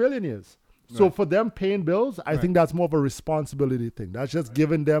 you're millionaires. So for them paying bills, I think that's more of a responsibility thing. That's just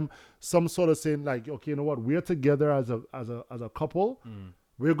giving them some sort of saying like, okay, you know what? We're together as a couple.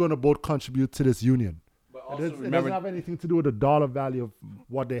 We're going to both contribute to this union. It doesn't have anything to do with the dollar value of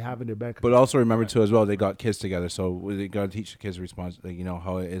what they have in their bank. But also remember too as well, they got kids together, so they got to teach the kids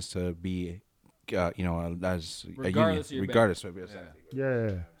how it is to be, as regardless a union, regardless.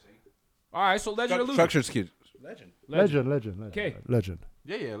 Yeah. All right, so legend or loser? Structured kids. Legend. Okay. Legend.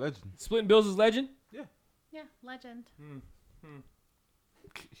 Yeah, legend. Splitting bills is legend? Yeah, legend.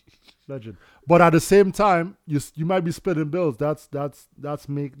 Legend. But at the same time, you might be splitting bills. That's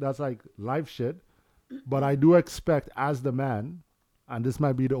like life shit. But I do expect as the man, and this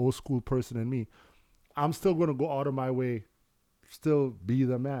might be the old school person in me, I'm still going to go out of my way, still be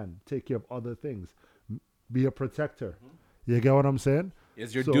the man, take care of other things, be a protector. You get what I'm saying?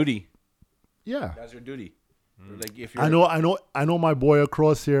 It's your duty. Yeah. That's your duty. Like if you're I know my boy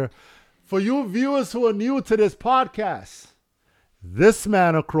across here. For you viewers who are new to this podcast, this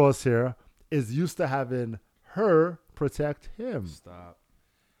man across here is used to having her protect him. Stop.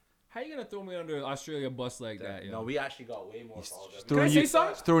 How you gonna throw me under an Australia bus like that? Yo? No, we actually got way more. Can I say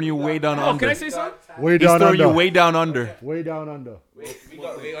something? He's throwing you way down under. Can I say something? Way He's down throwing under. you way down under. Way down under.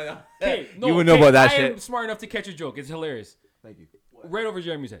 Hey, no, You would know about that I shit. am smart enough to catch a joke. It's hilarious. Thank you. Right over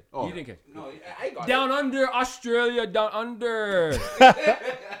Jeremy's head. Oh. You didn't catch. No, I got Down under Australia, down under.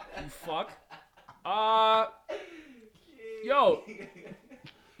 You fuck. Yo.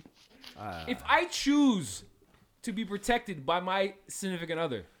 If I choose to be protected by my significant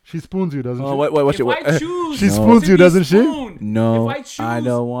other, she spoons you, doesn't she? What's if I choose she spoons to you, be doesn't she? spooned, No, if I choose, I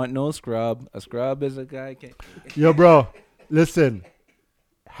don't want no scrub. A scrub is a guy. Yo, bro, listen.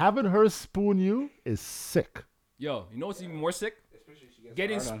 Having her spoon you is sick. Yo, you know what's even more sick?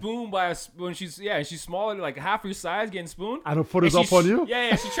 Getting spooned by when she's smaller, like half your size, getting spooned. And her foot is up on you?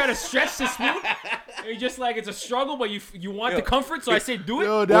 Yeah, she's trying to stretch the spoon. And you're just like, it's a struggle, but you want the comfort, so I say do it.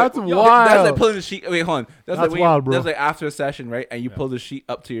 Yo, that's wild. That's like pulling the sheet. Wait, hold on. That's wild, bro. That's like after a session, right? And you pull the sheet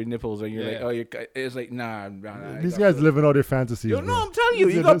up to your nipples, and you're it's like, nah. These guys living out their fantasies. Yo, bro. no, I'm telling you,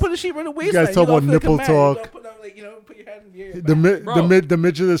 you gotta put the sheet right away. You guys talk about nipple talk. Put your hand in the air. The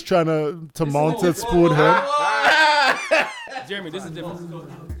midget is trying to mount it, spoon him. Jeremy, this is different.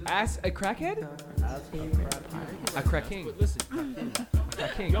 Ask a crackhead? A crack king. Listen. A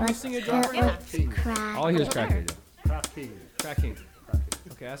crack king. You want me to sing a drop right now? All I hear is crackhead. Crack king.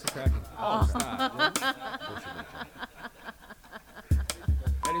 Okay, ask a crack king. Oh, stop. That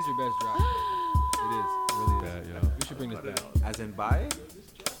is your best drop. It is. It really is. Yeah, we should bring this back. As in buy?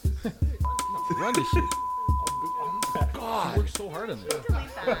 Run this shit. God. We worked so hard on this.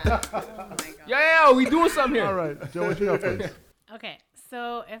 Yeah, we doing something here. All right. Joe, what you got first? Okay,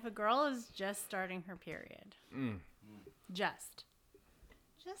 so if a girl is just starting her period, just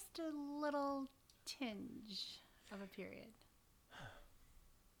a little tinge of a period,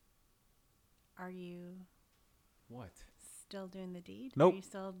 are you still doing the deed? Nope. Are you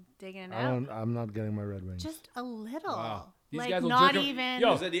still digging it out? I'm not getting my red wings. Just a little. Wow. These Like guys will not jerk even.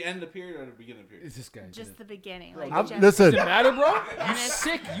 Yo. Is it the end of the period or the beginning of the period? It's this guy. Just the beginning. Like just, Listen. Does it matter, bro? You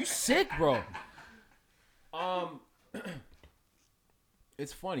sick. You sick, bro.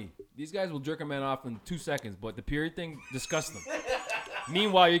 It's funny. These guys will jerk a man off in 2 seconds, but the period thing disgusts them.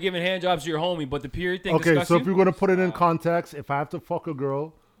 Meanwhile, you're giving hand jobs to your homie, but the period thing Okay, disgusts so you? if you're gonna put it in context, if I have to fuck a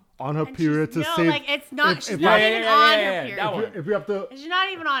girl on her period to no, save, like it's not. if- She's if not I- even on her that period. one. if you have to, She's not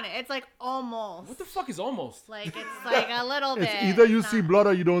even on it. It's like almost. What the fuck is almost? Like it's like a little bit. it's either you It's see not- blood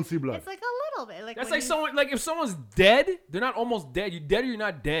or you don't see blood. It's like a little bit. Like That's when like you- someone, like if someone's dead, they're not almost dead. You're dead or you're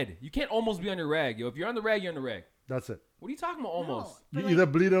not dead. You can't almost be on your rag, yo. If you're on the rag, you're on the rag. That's it. What are you talking about almost? You like- either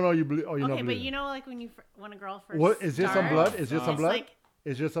bleeding or you bleed or you're not Okay, bleeding. but you know, like when a girl first. What is there some blood? Is there some it's blood? Like,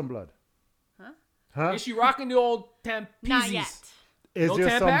 Is there some blood? Huh? Huh? Is she rocking the old Tampezes? Not yet. Is No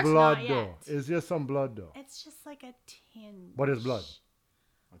there some Tampax? blood Not though? yet. Is there some blood though? It's just like a tinge. What is blood?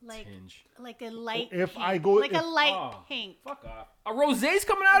 Like tinge. like a light. If pink. I go- like if- a light Oh, pink. Fuck off. A rosé's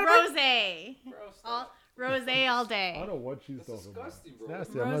coming out of it? Rose. Rosé all day. I don't know what she's talking disgusting, about. bro. It's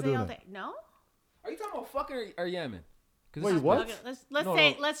nasty. I'm not Rosé doing all it. day. No. Are you talking about fucking or yamming? 'Cause Wait, this is- what? Okay, let's No,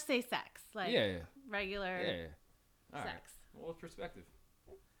 say no. let's say sex. Like Yeah, yeah. regular Yeah, yeah. All right. sex. Well, perspective.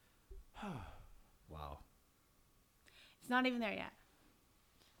 Wow. It's not even there yet.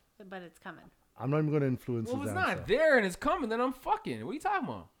 But it's coming. I'm not even going to influence Well, if his it's answer. not there and it's coming, then I'm fucking. What are you talking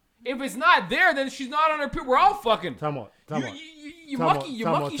about? If it's not there, then she's not on her period. We're all fucking. Time out. You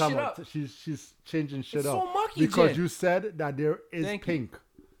mucky shit up. She's changing shit It's up. so mucky, because Jen. you said that there is Thank you. pink.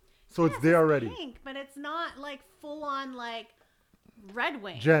 So it's there already. Pink, but it's not like full on like red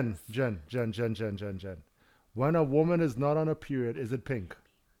wings. Jen. When a woman is not on a period, is it pink?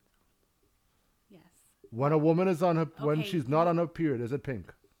 Yes. When a woman is on her, when Okay. she's not on her period, is it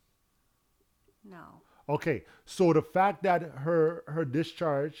pink? No. Okay, so the fact that her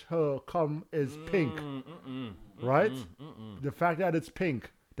discharge, her cum is pink, right? The fact that it's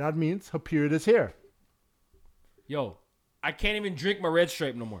pink, that means her period is here. Yo, I can't even drink my red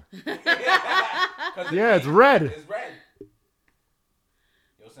stripe no more. Yeah, it's red. It's red.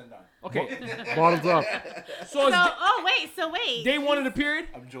 Yo, send down. Okay. Bottles up. So it's So wait. day one of the period?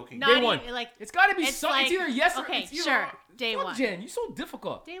 I'm joking. Not Day one. even, like It's got to be it's something. like- It's either yes or okay, it's either sure. Day Fuck one. Jen, you're so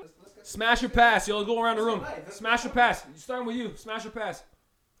difficult. Day- Smash or pass. Yo, let's go around the room. Smash or pass. Starting with you. Smash or pass.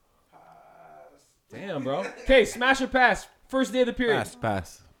 Damn, bro. Okay, smash or pass. First day of the period.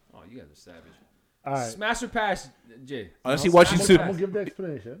 Pass. Oh, you guys are savage. All right. Smash or pass, Jay. Honestly, No, watching smash Sue. or I'm pass. gonna give the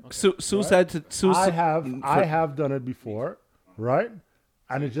explanation. Sue Right? said to Sue. I have done it before, right?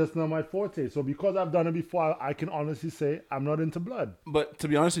 And it's just not my forte. So because I've done it before, I can honestly say I'm not into blood. But to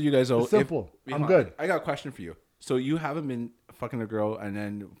be honest with you guys, though, It's simple. wait, I'm hold on. good. I got a question for you. So you haven't been fucking a girl, and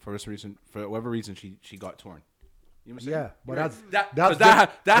then for whatever reason, she got torn. You know what I'm saying? Yeah, but Right. that's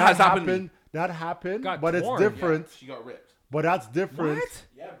that has happened to me. That happened, Got but torn. it's different. She got ripped. But that's different. What?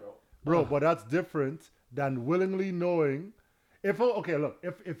 Yeah, bro. Bro, but that's different than willingly knowing. Okay, look,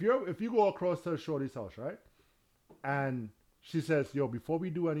 if you go across to Shorty's house, right, and she says, "Yo, before we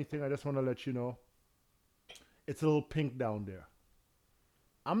do anything, I just want to let you know, it's a little pink down there."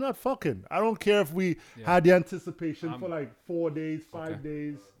 I'm not fucking. I don't care if we had the anticipation for like 4 days, 5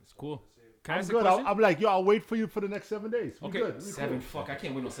 days. It's cool. Can I I'm ask you good. a question? I'm like, yo, I'll wait for you for the next 7 days. We Okay, good. We 7. cool. Fuck, I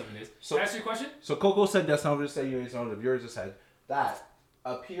can't wait no 7 days. So- Can I ask you a question? So Coco said that some of us say some of yours just said that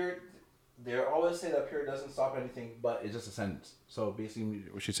a period. They always say that period doesn't stop anything, but it's just a sentence. So basically,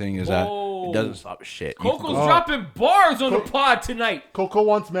 what she's saying is that Whoa. it doesn't stop shit. Coco's Oh. dropping bars on the pod tonight. Coco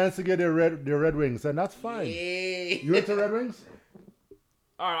wants men to get their Red Wings, and that's fine. You into Red Wings?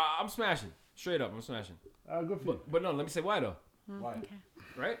 All right, I'm smashing. Straight up, I'm smashing. Good for you. But no, let me say why though. Why?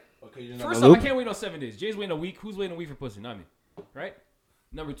 Right? Okay, you're not First in the off, I loop? can't wait no 7 days. Jay's waiting a week. Who's waiting a week for pussy? Not me. Right?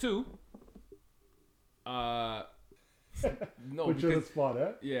 Number 2. No, Put you on the because spot,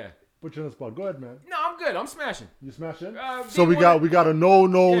 eh? yeah. Put you on the spot. Go ahead, man. No, I'm good. I'm smashing. You smashing? day So we one- got a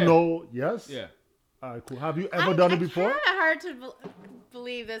no, Yeah. yes. Yeah. All right, cool. Have you ever done it before? It's kind of hard to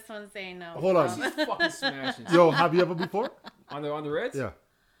believe this one's saying no. Hold on. She's fucking smashing. Yo, have you ever before? On the Reds? Yeah.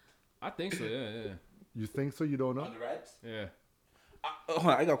 I think so. Yeah. You think so? You don't know? On the Reds? Yeah. Hold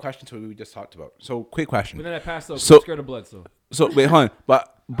on, I got a question to what we just talked about. So, quick question. But then I passed out. So- Scared of blood. So Wait, hold on.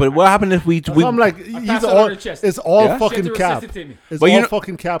 But what happened if we? So I'm like, he's passed out all. on her chest. It's all Yeah? fucking She had to cap. resuscitate me. It's But you all know-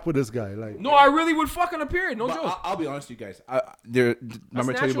 fucking cap with this guy. Like, no, I really would fuck on a period. No But joke. I'll be honest with you guys. Remember I told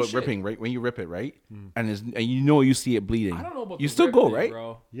you natural about shit. ripping, right? When you rip it, right, and you see it bleeding. I don't know about you the still go, ripping, right?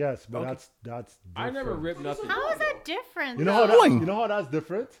 bro. yes, but that's different. I never ripped nothing. How is that different? You know how though? you know how that's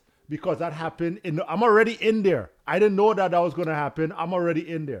different? Because that happened I'm already in there. I didn't know that was gonna happen. I'm already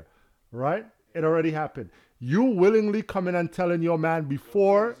in there. Right? It already happened. You willingly coming and telling your man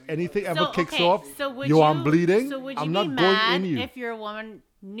before anything ever kicks off, would I'm bleeding. So would you I'm be not mad going in you. if your woman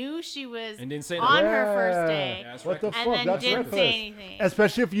knew she was And didn't say on nothing? her Yeah. first day that's What the reckless. and fuck? then That's didn't reckless. say anything?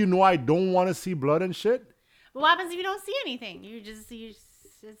 Especially if you know I don't want to see blood and shit. But what happens if you don't see anything?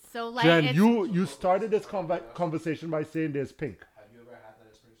 It's so light. Jen, it's, you started this conversation by saying there's pink. Have you ever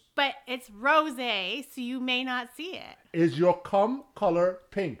But it's rosé, so you may not see it. Is your cum color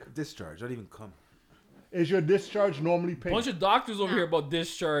pink? Discharge, not even cum. Is your discharge normally pink? Bunch of doctors over here about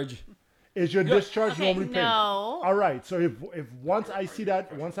discharge. Is your discharge Okay, normally pink? no. All right. So if once I see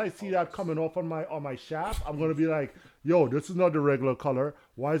that coming off on my shaft, I'm gonna be like, yo, this is not the regular color.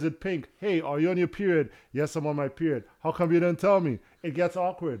 Why is it pink? Hey, are you on your period? Yes, I'm on my period. How come you didn't tell me? It gets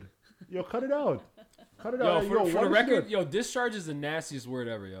awkward. Yo, cut it out. Cut it Yo, out. for the what is record, it? yo, discharge is the nastiest word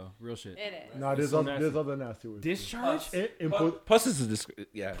ever, yo. Real shit. It is. No, there's so other nasty words. Discharge? Pus is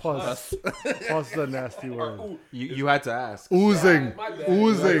yeah. Pus. Pus is a nasty word. You had to ask. Oozing. My bad.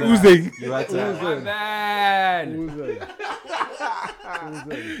 Oozing. Oozing. You had to ask. My bad. Oozing.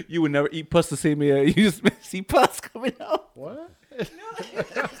 Oozing. You would never eat pus the same way you just see pus coming out. What? Was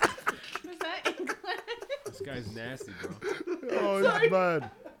that English? This guy's nasty, bro. Oh, it's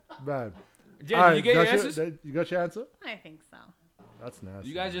bad. Bad. Jen, All did you get your answers? You got your answer? I think so. That's nasty.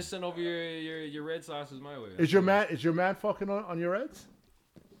 You guys just sent over your red sauces my way. Is your man fucking on your reds?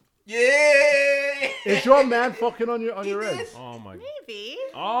 Yeah. Is your man fucking on your reds? Oh my. Maybe.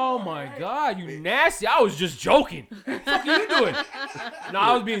 Oh my God, you nasty! I was just joking. What the fuck are you doing? No,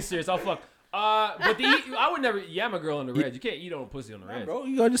 I was being serious. I'll fuck. But I would never yam a girl on the reds. You can't eat on pussy on the reds. Bro,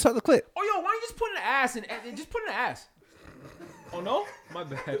 you gotta just suck the clit. Oh, yo, why don't you just put in the ass and just put in the ass? Oh no, my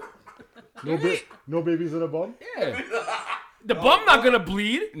bad. No babies in the bum? Yeah. The bum not gonna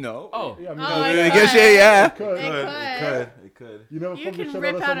bleed. No. Oh. Yeah, I mean, I guess yeah. it could. It could. You never You fucked the can shit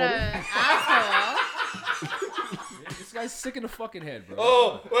rip out of out somebody? an asshole. This guy's sick in the fucking head, bro.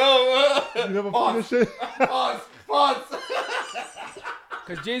 Oh, You never fucked the shit? Pause.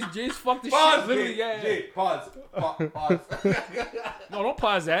 Cause Jay's fucked the Pause. shit. Literally, yeah. Pause. No, don't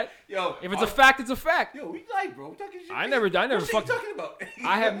pause that. Yo, If it's a fact, it's a fact. Yo, we like, bro. We talking shit. I never What shit fucked. you talking about?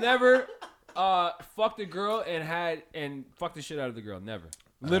 I have never fucked a girl and fucked the shit out of the girl. Never.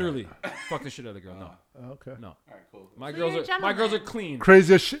 Literally, fucked the shit out of the girl. No, Okay. no. All right, cool. My So girls you're a my girls are gentleman. clean.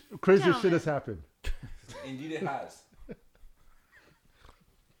 Craziest shit Gentlemen. has happened. Indeed, it has.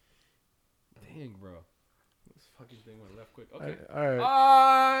 Dang, bro. This fucking thing went left quick. Okay. All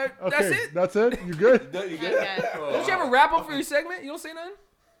right. That's Okay, it. that's it? You good? You Okay. Don't you have a wrap up for your segment? You don't say nothing.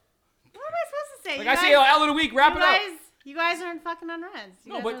 What am I supposed to say? Like You I guys- say, L of the week. Wrap it up. You guys aren't fucking on reds. You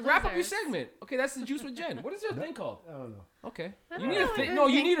No, guys but are wrap up your losers. segment. Okay, that's the juice with Jen. What is your thing called? I don't know. Okay. I You don't need know a what thing. the No,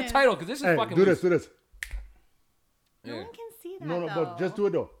 you thing need a is. title because this is Hey, fucking. do loose. this. No Yeah. one can see that. No, though. but just do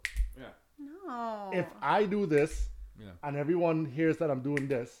it though. No. If I do this, Yeah. and everyone hears that I'm doing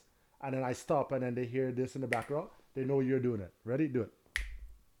this, and then I stop, and then they hear this in the background, they know you're doing it. Ready? Do it.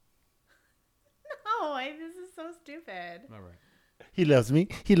 No, this is so stupid. All right. He loves me.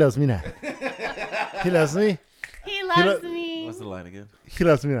 He loves me now. He loves me. He loves me. What's the line again? He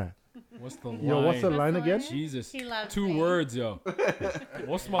loves me now. What's the line? Yo, what's the line the again? line? Jesus. He loves 2 me. words, yo.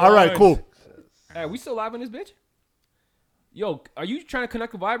 What's my All right, lines? cool. Hey, we still live on this bitch? Yo, are you trying to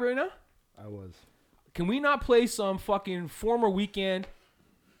connect the vibe right now? I was. Can we not play some fucking former Weekend?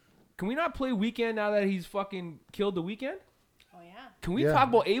 Can we not play Weekend now that he's fucking killed the Weekend? Oh yeah. Can we Yeah. talk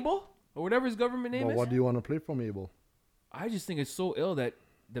about Abel or whatever his government name But is? what do you want to play from Abel? I just think it's so ill that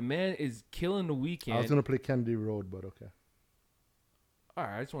the man is killing the Weekend. I was gonna play Kennedy Road, but okay. All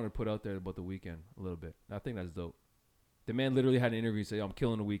right, I just want to put out there about the Weekend a little bit. I think that's dope. The man literally had an interview and say, "I'm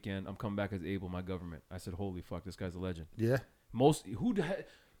killing the Weekend. I'm coming back as Abel, my government." I said, "Holy fuck, this guy's a legend." Yeah. Most who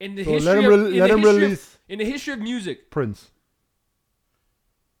in the So history let him of, re- in let the him history of- release- in the history of music. Prince.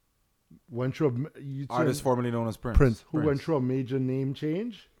 Went through Artist formerly known as Prince. Prince. Who went through a major name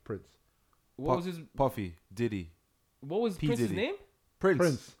change? Prince. What was his? Puffy, Diddy, What was P. Prince's Diddy. name?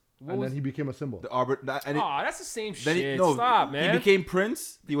 Prince. What And was? then he became a symbol. The Albert. And it, Oh, that's the same then shit. no, Stop, man. He became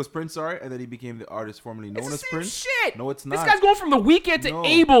Prince. He was Prince, sorry, and then he became the artist formerly known It's the as same Prince. shit. No, it's This not. guy's going from the Weekend to No.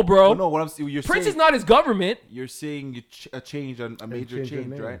 Abel, bro. No, what I'm saying, you're Prince saying, is not his government. You're saying a change, a major change your change,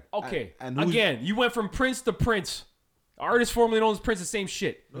 name. right? Okay. And who's- Again, you went from Prince to Prince. Artist formerly known as Prince, the same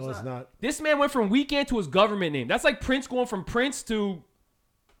shit. No, it's not. This man went from Weekend to his government name. That's like Prince going from Prince to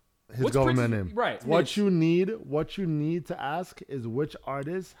His what's government Prince's- name. Right. What you need to ask is which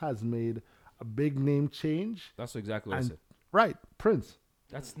artist has made a big name change. That's exactly what I And said. right, Prince.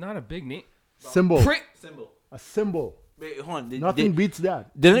 That's not a big name. Symbol. Symbol. A symbol. Wait, hold on. Nothing beats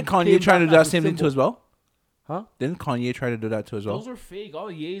that. Didn't He Kanye came try to back do that as a same thing too symbol. as well? Huh? Didn't Kanye try to do that too as well? Those are fake. All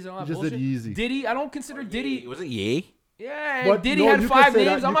the Ye's and all that He just bullshit. did Yeezy. Diddy, I don't consider Diddy. Was it Ye? Yeah, But Diddy no, had you can 5 say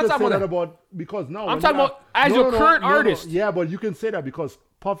names. that- I'm you not can talking say about that that. about because now I'm when talking you about as your current artist. Yeah, but you can say that because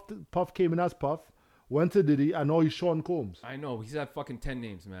Puff came in as Puff, went to Diddy, and now he's Sean Combs. I know. He's had fucking 10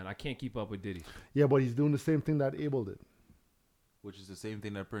 names, man. I can't keep up with Diddy. Yeah, but he's doing the same thing that Abel did. Which is the same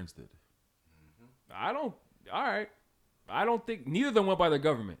thing that Prince did. I don't. All right. I don't think neither of them went by their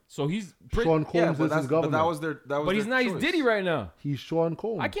government. So he's Sean Combs is his government. But that was their. But he's not. He's Diddy right now. He's Sean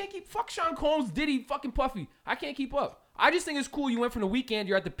Combs. I can't keep. Fuck Sean Combs, Diddy, fucking Puffy. I can't keep up. I just think it's cool. You went from the weekend.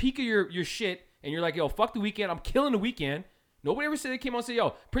 You're at the peak of your shit, and you're like, yo, fuck the weekend. I'm killing the weekend. Nobody ever said they came on and say,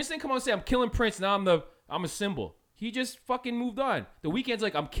 yo, Prince didn't come on and say I'm killing Prince. Now I'm a symbol. He just fucking moved on. The weekend's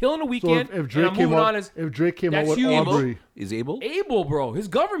like, I'm killing the weekend. So if Drake came out, if Drake came out with Aubrey, is Abel? Abel, bro, his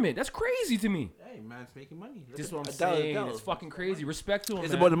government. That's crazy to me. Hey, man's making money. This is what I'm saying. It's fucking crazy. Respect to him.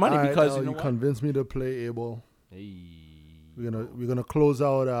 It's man. about the money because you know what? convinced me to play Abel. Hey. We're gonna close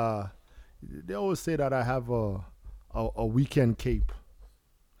out. They always say that I have a weekend cape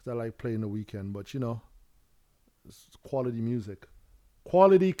because I like playing the weekend, but you know, it's quality music,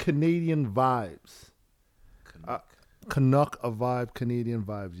 quality Canadian vibes. Canuck a vibe, Canadian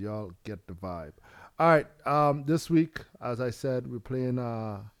vibes. Y'all get the vibe. All right. This week, as I said, we're playing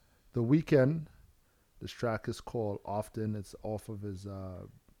The Weeknd. This track is called Often. It's off of his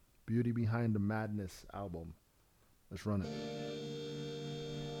Beauty Behind the Madness album. Let's run it.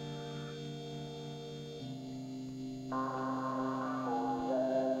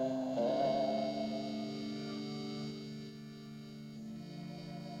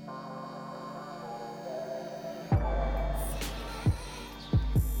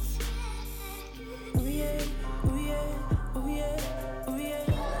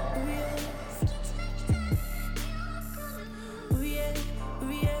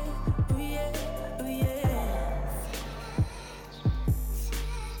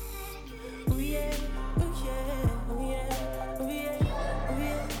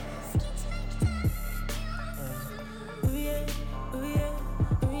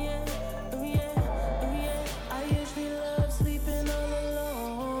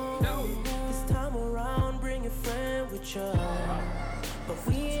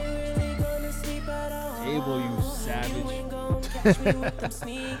 Abel, you savage.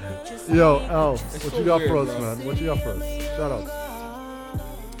 Yo, L, what you got for us, man? What you got for us? Shout out.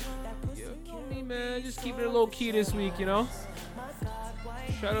 Hey, man, just keeping it low key this week, you know.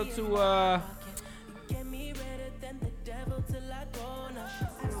 Shout out to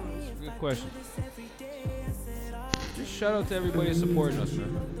good question. Just shout out to everybody supporting us,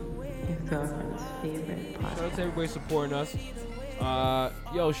 man. Shout out to everybody supporting us.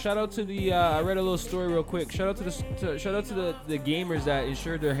 Yo, shout out to the. I read a little story real quick. Shout out to the gamers that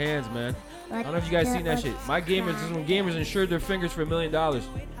insured their hands, man. I don't know if you guys seen that shit. My gamers, this is when gamers insured their fingers for $1 million.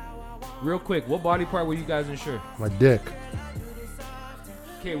 Real quick, what body part would you guys insure? My dick.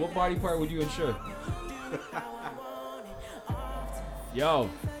 Okay, what body part would you insure? Yo,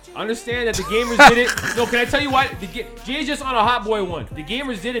 understand that the gamers did it. No, can I tell you why? Jay's just on a hot boy one. The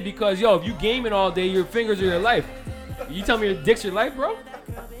gamers did it because, yo, if you gaming all day, your fingers are your life. You tell me your dick's your life, bro?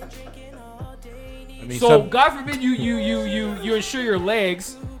 I mean, so God forbid you insure your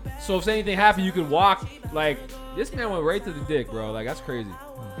legs, so if anything happened, you can walk. Like, this man went right to the dick, bro. Like, that's crazy.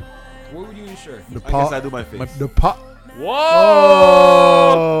 What would you insure? I guess I do my face. Whoa!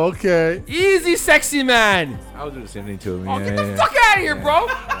 Oh, okay. Easy, sexy man. I would do the same thing to him. Oh, get the fuck out of here, bro.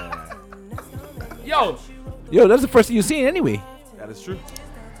 Yo, that's the first thing you see anyway. That is true.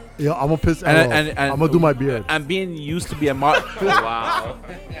 Yo, I'm gonna piss and I'm gonna do my beard. I'm being used to be a mod. Wow.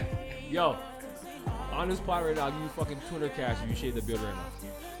 Yo, on this pod right now, I'll give you fucking 200 cash if you shave the beard right now.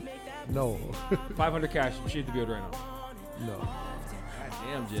 No. 500 cash if you shave the beard right now. No. God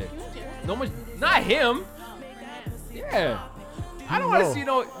damn, Jay. No much. Not him. Yeah. I don't want to see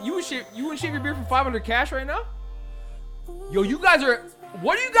you would shave your beard for 500 cash right now? Yo, you guys are.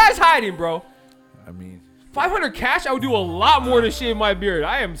 What are you guys hiding, bro? I mean, 500 cash, I would do a lot more than shave my beard.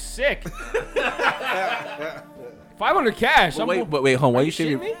 I am sick. 500 cash. But wait, hold on. Why you shave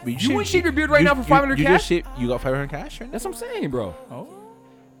your? You wouldn't shave your beard right now for 500 cash? You got 500 cash right now? That's what I'm saying, bro. Oh.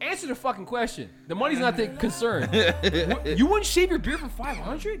 Answer the fucking question. The money's not the concern. You wouldn't shave your beard for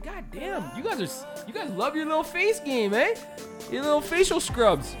 500? God damn. You guys love your little face game, eh? Your little facial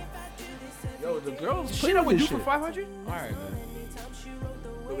scrubs. Yo, the girls shit I would do for 500? All right, man.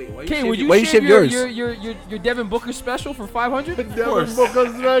 Okay, would you shave your Devin Booker special for 500? Devin Booker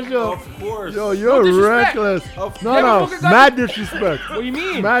special. Of course. Yo, you're reckless. No, mad disrespect. What do you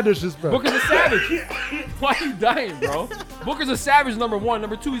mean? Mad disrespect. Booker's a savage. Why are you dying, bro? Booker's a savage. Number one.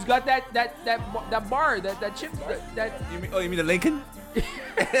 Number two, he's got that bar, that chip. You mean the Lincoln? You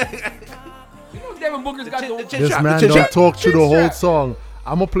know Devin Booker's got the this man don't talk to the whole song.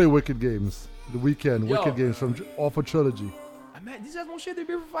 I'm gonna play Wicked Games. The Weeknd, Wicked Games from off a trilogy. Man, these guys won't shave their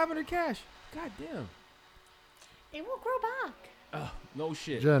beard for 500 cash. God damn. It will grow back. No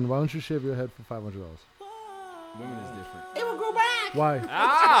shit. Jen, why don't you shave your head for $500? Women is different. It will grow back. Why?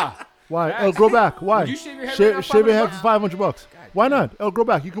 Why? Facts. It'll grow back. Why? Would you shave your head right now, Shave your head $500? for $500. Why not? It'll grow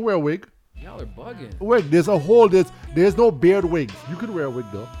back. You can wear a wig. Y'all are bugging. Wig. There's a whole. There's no beard wigs. You could wear a wig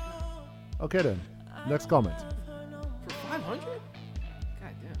though. Okay then. Next comment. For 500? God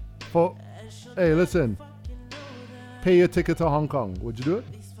damn. For, hey, listen. Pay your ticket to Hong Kong. Would you do it?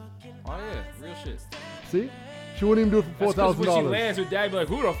 Oh yeah, real shit. See? She wouldn't even do it for That's 'cause when she $4,000. lands, her dad be like,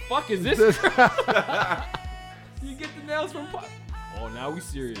 "Who the fuck is this?" You get the nails from. Oh, now we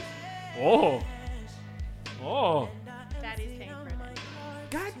serious. Oh. Daddy's paying for it.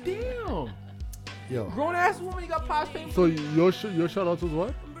 God damn. Yo. Grown ass woman, you got pops paying. So your shout out was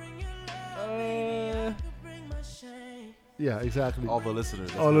what? Yeah, exactly. All the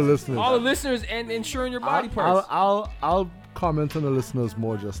listeners. All the listeners. All the listeners and insuring your body parts. I'll comment on the listeners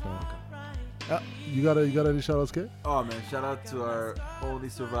more just now. You got any shout outs, kid? Oh man, shout out to our only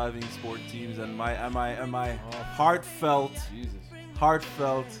surviving sport teams and my heartfelt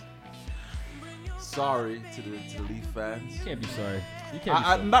sorry to the Leaf fans. You can't be sorry. You can't be sorry.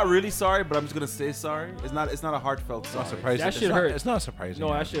 I'm not really sorry, but I'm just gonna say sorry. It's not a heartfelt sorry. Not surprising. That shit hurt. It's not surprising.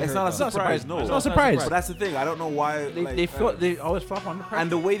 No, that shit hurt. It's not a surprise. No, It's not a surprise. But that's the thing. I don't know why They always flop on the pressure.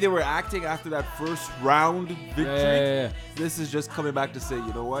 and the way they were acting after that first round victory. Yeah. This is just coming back to say,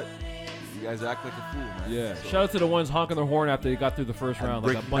 you know what? You guys act like a fool, man. Yeah. So- Shout out to the ones honking their horn after they got through the first round,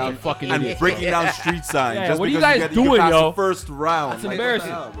 like a bunch of fucking and idiots. breaking down street signs. Yeah, just what are you because guys get doing, past yo? The first round. That's Like, embarrassing.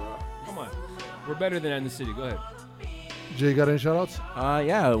 what the hell, bro? Come on. We're better than that in the city. Go ahead. Jay, got any shout outs?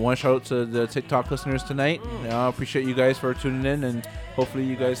 Yeah, I want to shout out to the TikTok listeners tonight. I appreciate you guys for tuning in, and hopefully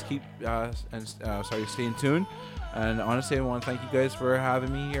you guys keep staying tuned. And honestly, I want to thank you guys for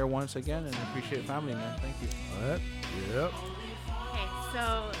having me here once again, and appreciate family, man. Thank you. All right. Yep. Okay,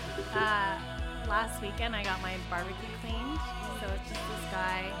 so last weekend I got my barbecue cleaned. So it's just this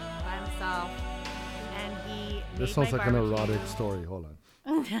guy by himself, and he This made sounds my like an barbecue. erotic story. Hold on.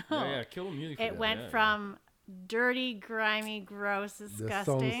 No. Yeah, kill the music. for It that, went yeah. from dirty, grimy, gross,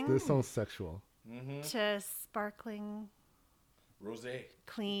 disgusting This sounds sexual. to sparkling, Rosé.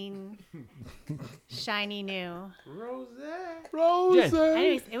 clean, shiny new. Rose.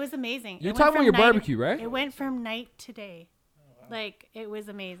 Anyways, it was amazing. You're It went talking about from your night- barbecue, right? It went from night to day. Like, it was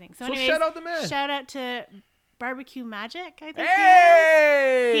amazing. So, So anyways, shout out the man. Shout out to Barbecue Magic, I think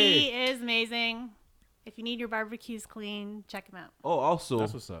Hey! he is amazing. If you need your barbecues clean, check him out. Oh, also,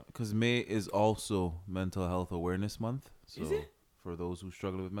 That's what's up. because May is also Mental Health Awareness Month. So Is it? for those who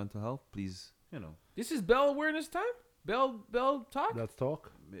struggle with mental health, please, This is Bell awareness time? Bell talk? Let's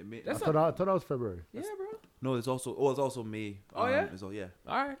talk. May, That's I thought that was February. Yeah, bro. no, it's also May. Oh, yeah? It's all, yeah.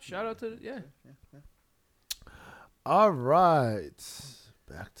 All right. Shout out to yeah. All right.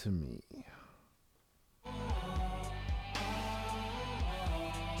 Back to me.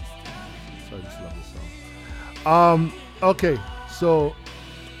 So I just love this song. Okay, so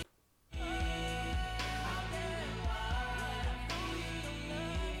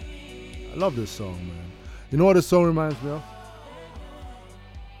I love this song, man. You know what this song reminds me of?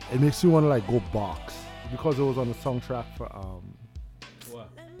 It makes you want to like go box because it was on the soundtrack for What?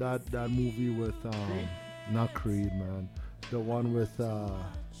 that movie with not Creed, man. The one with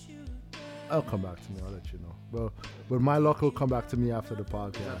I'll come back to me. I'll let you know. But my luck will come back to me after the Is that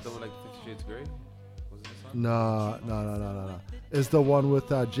podcast. the one like 50 Shades Grey? Was it the song? No. It's the one with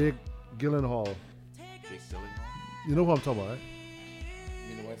Jake Gyllenhaal. Jake Gyllenhaal? You know who I'm talking about, right?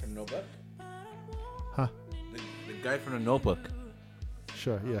 You mean the wife from the Notebook? Huh? The guy from the Notebook.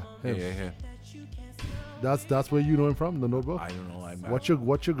 Sure, yeah. Yeah, Him. yeah. That's where you know him from, The Notebook. I don't know. I'm What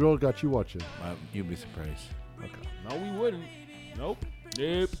your girl got you watching? You'd be surprised. Okay. No, we wouldn't. Nope.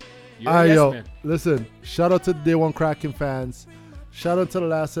 Nope. You're All a right, yes yo. man. Listen, shout out to the Day One Kraken fans. Shout out to the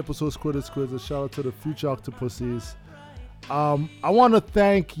last episode Squidders Quizzes. Shout out to the future Octopussies. I want to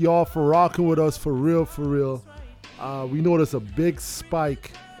thank y'all for rocking with us for real. We noticed a big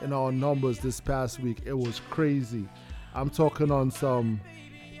spike in our numbers this past week. It was crazy. I'm talking on some,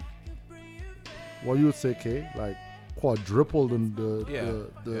 what you would say, Kay? Like quadrupled in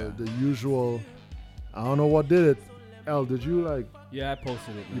the usual. I don't know what did it. L, did you like? Yeah, I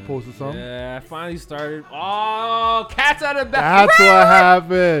posted it. You Man. posted something? Yeah, I finally started. Oh, cat's out of the bag. That's what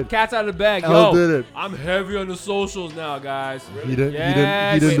happened. Cat's out of the bag. L Yo, did it. I'm heavy on the socials now, guys. He didn't.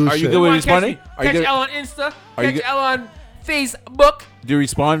 Yes. He didn't do Are you shit. good with Come on, responding? Catch, Are you catch good? L on Insta. Are you Catch good? L on Facebook. Do you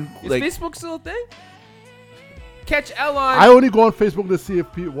respond Is like? Facebook still a thing? Catch L on. I only go on Facebook to see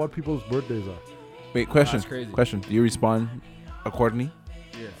if what people's birthdays are. Wait, question. That's crazy. Question. Do you respond accordingly?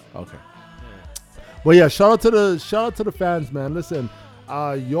 Yeah. Okay. But yeah, shout out to the fans, man. Listen,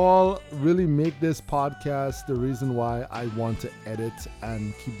 y'all really make this podcast the reason why I want to edit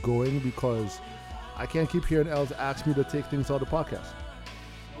and keep going, because I can't keep hearing L's ask me to take things out of the podcast.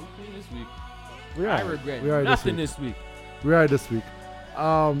 We're clean this week. We I are. regret We are nothing this week. We are this week.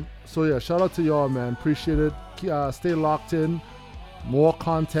 So yeah, shout out to y'all, man. Appreciate it. Stay locked in. More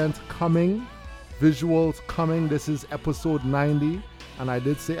content coming. Visuals coming. This is episode 90. And I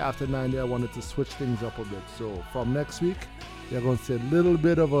did say after 90 I wanted to switch things up a bit. So from next week, you're going to see a little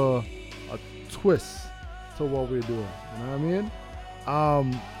bit of a twist to what we're doing. You know what I mean?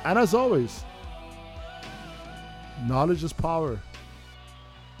 And as always, knowledge is power.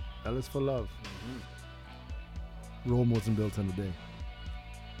 L is for love. Rome wasn't built in a day.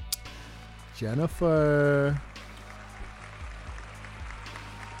 Jennifer.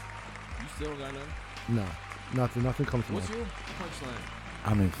 You still got none? No, nothing comes to What's mind. your punchline?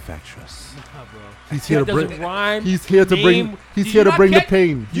 I'm infectious. Nah, bro. He's here to That bring. doesn't rhyme. He's here to bring. Name. He's Do here you to not bring the catch-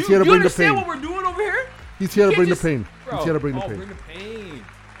 pain. He's You- here to you bring the understand pain. what we're doing over here? He's here to You bring the can't pain. Bro, He's here to bring the pain. Bring the pain.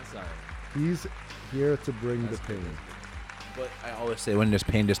 That's all right. He's here to bring the pain. But I always say when there's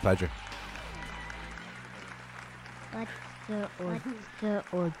pain, there's pleasure. What's the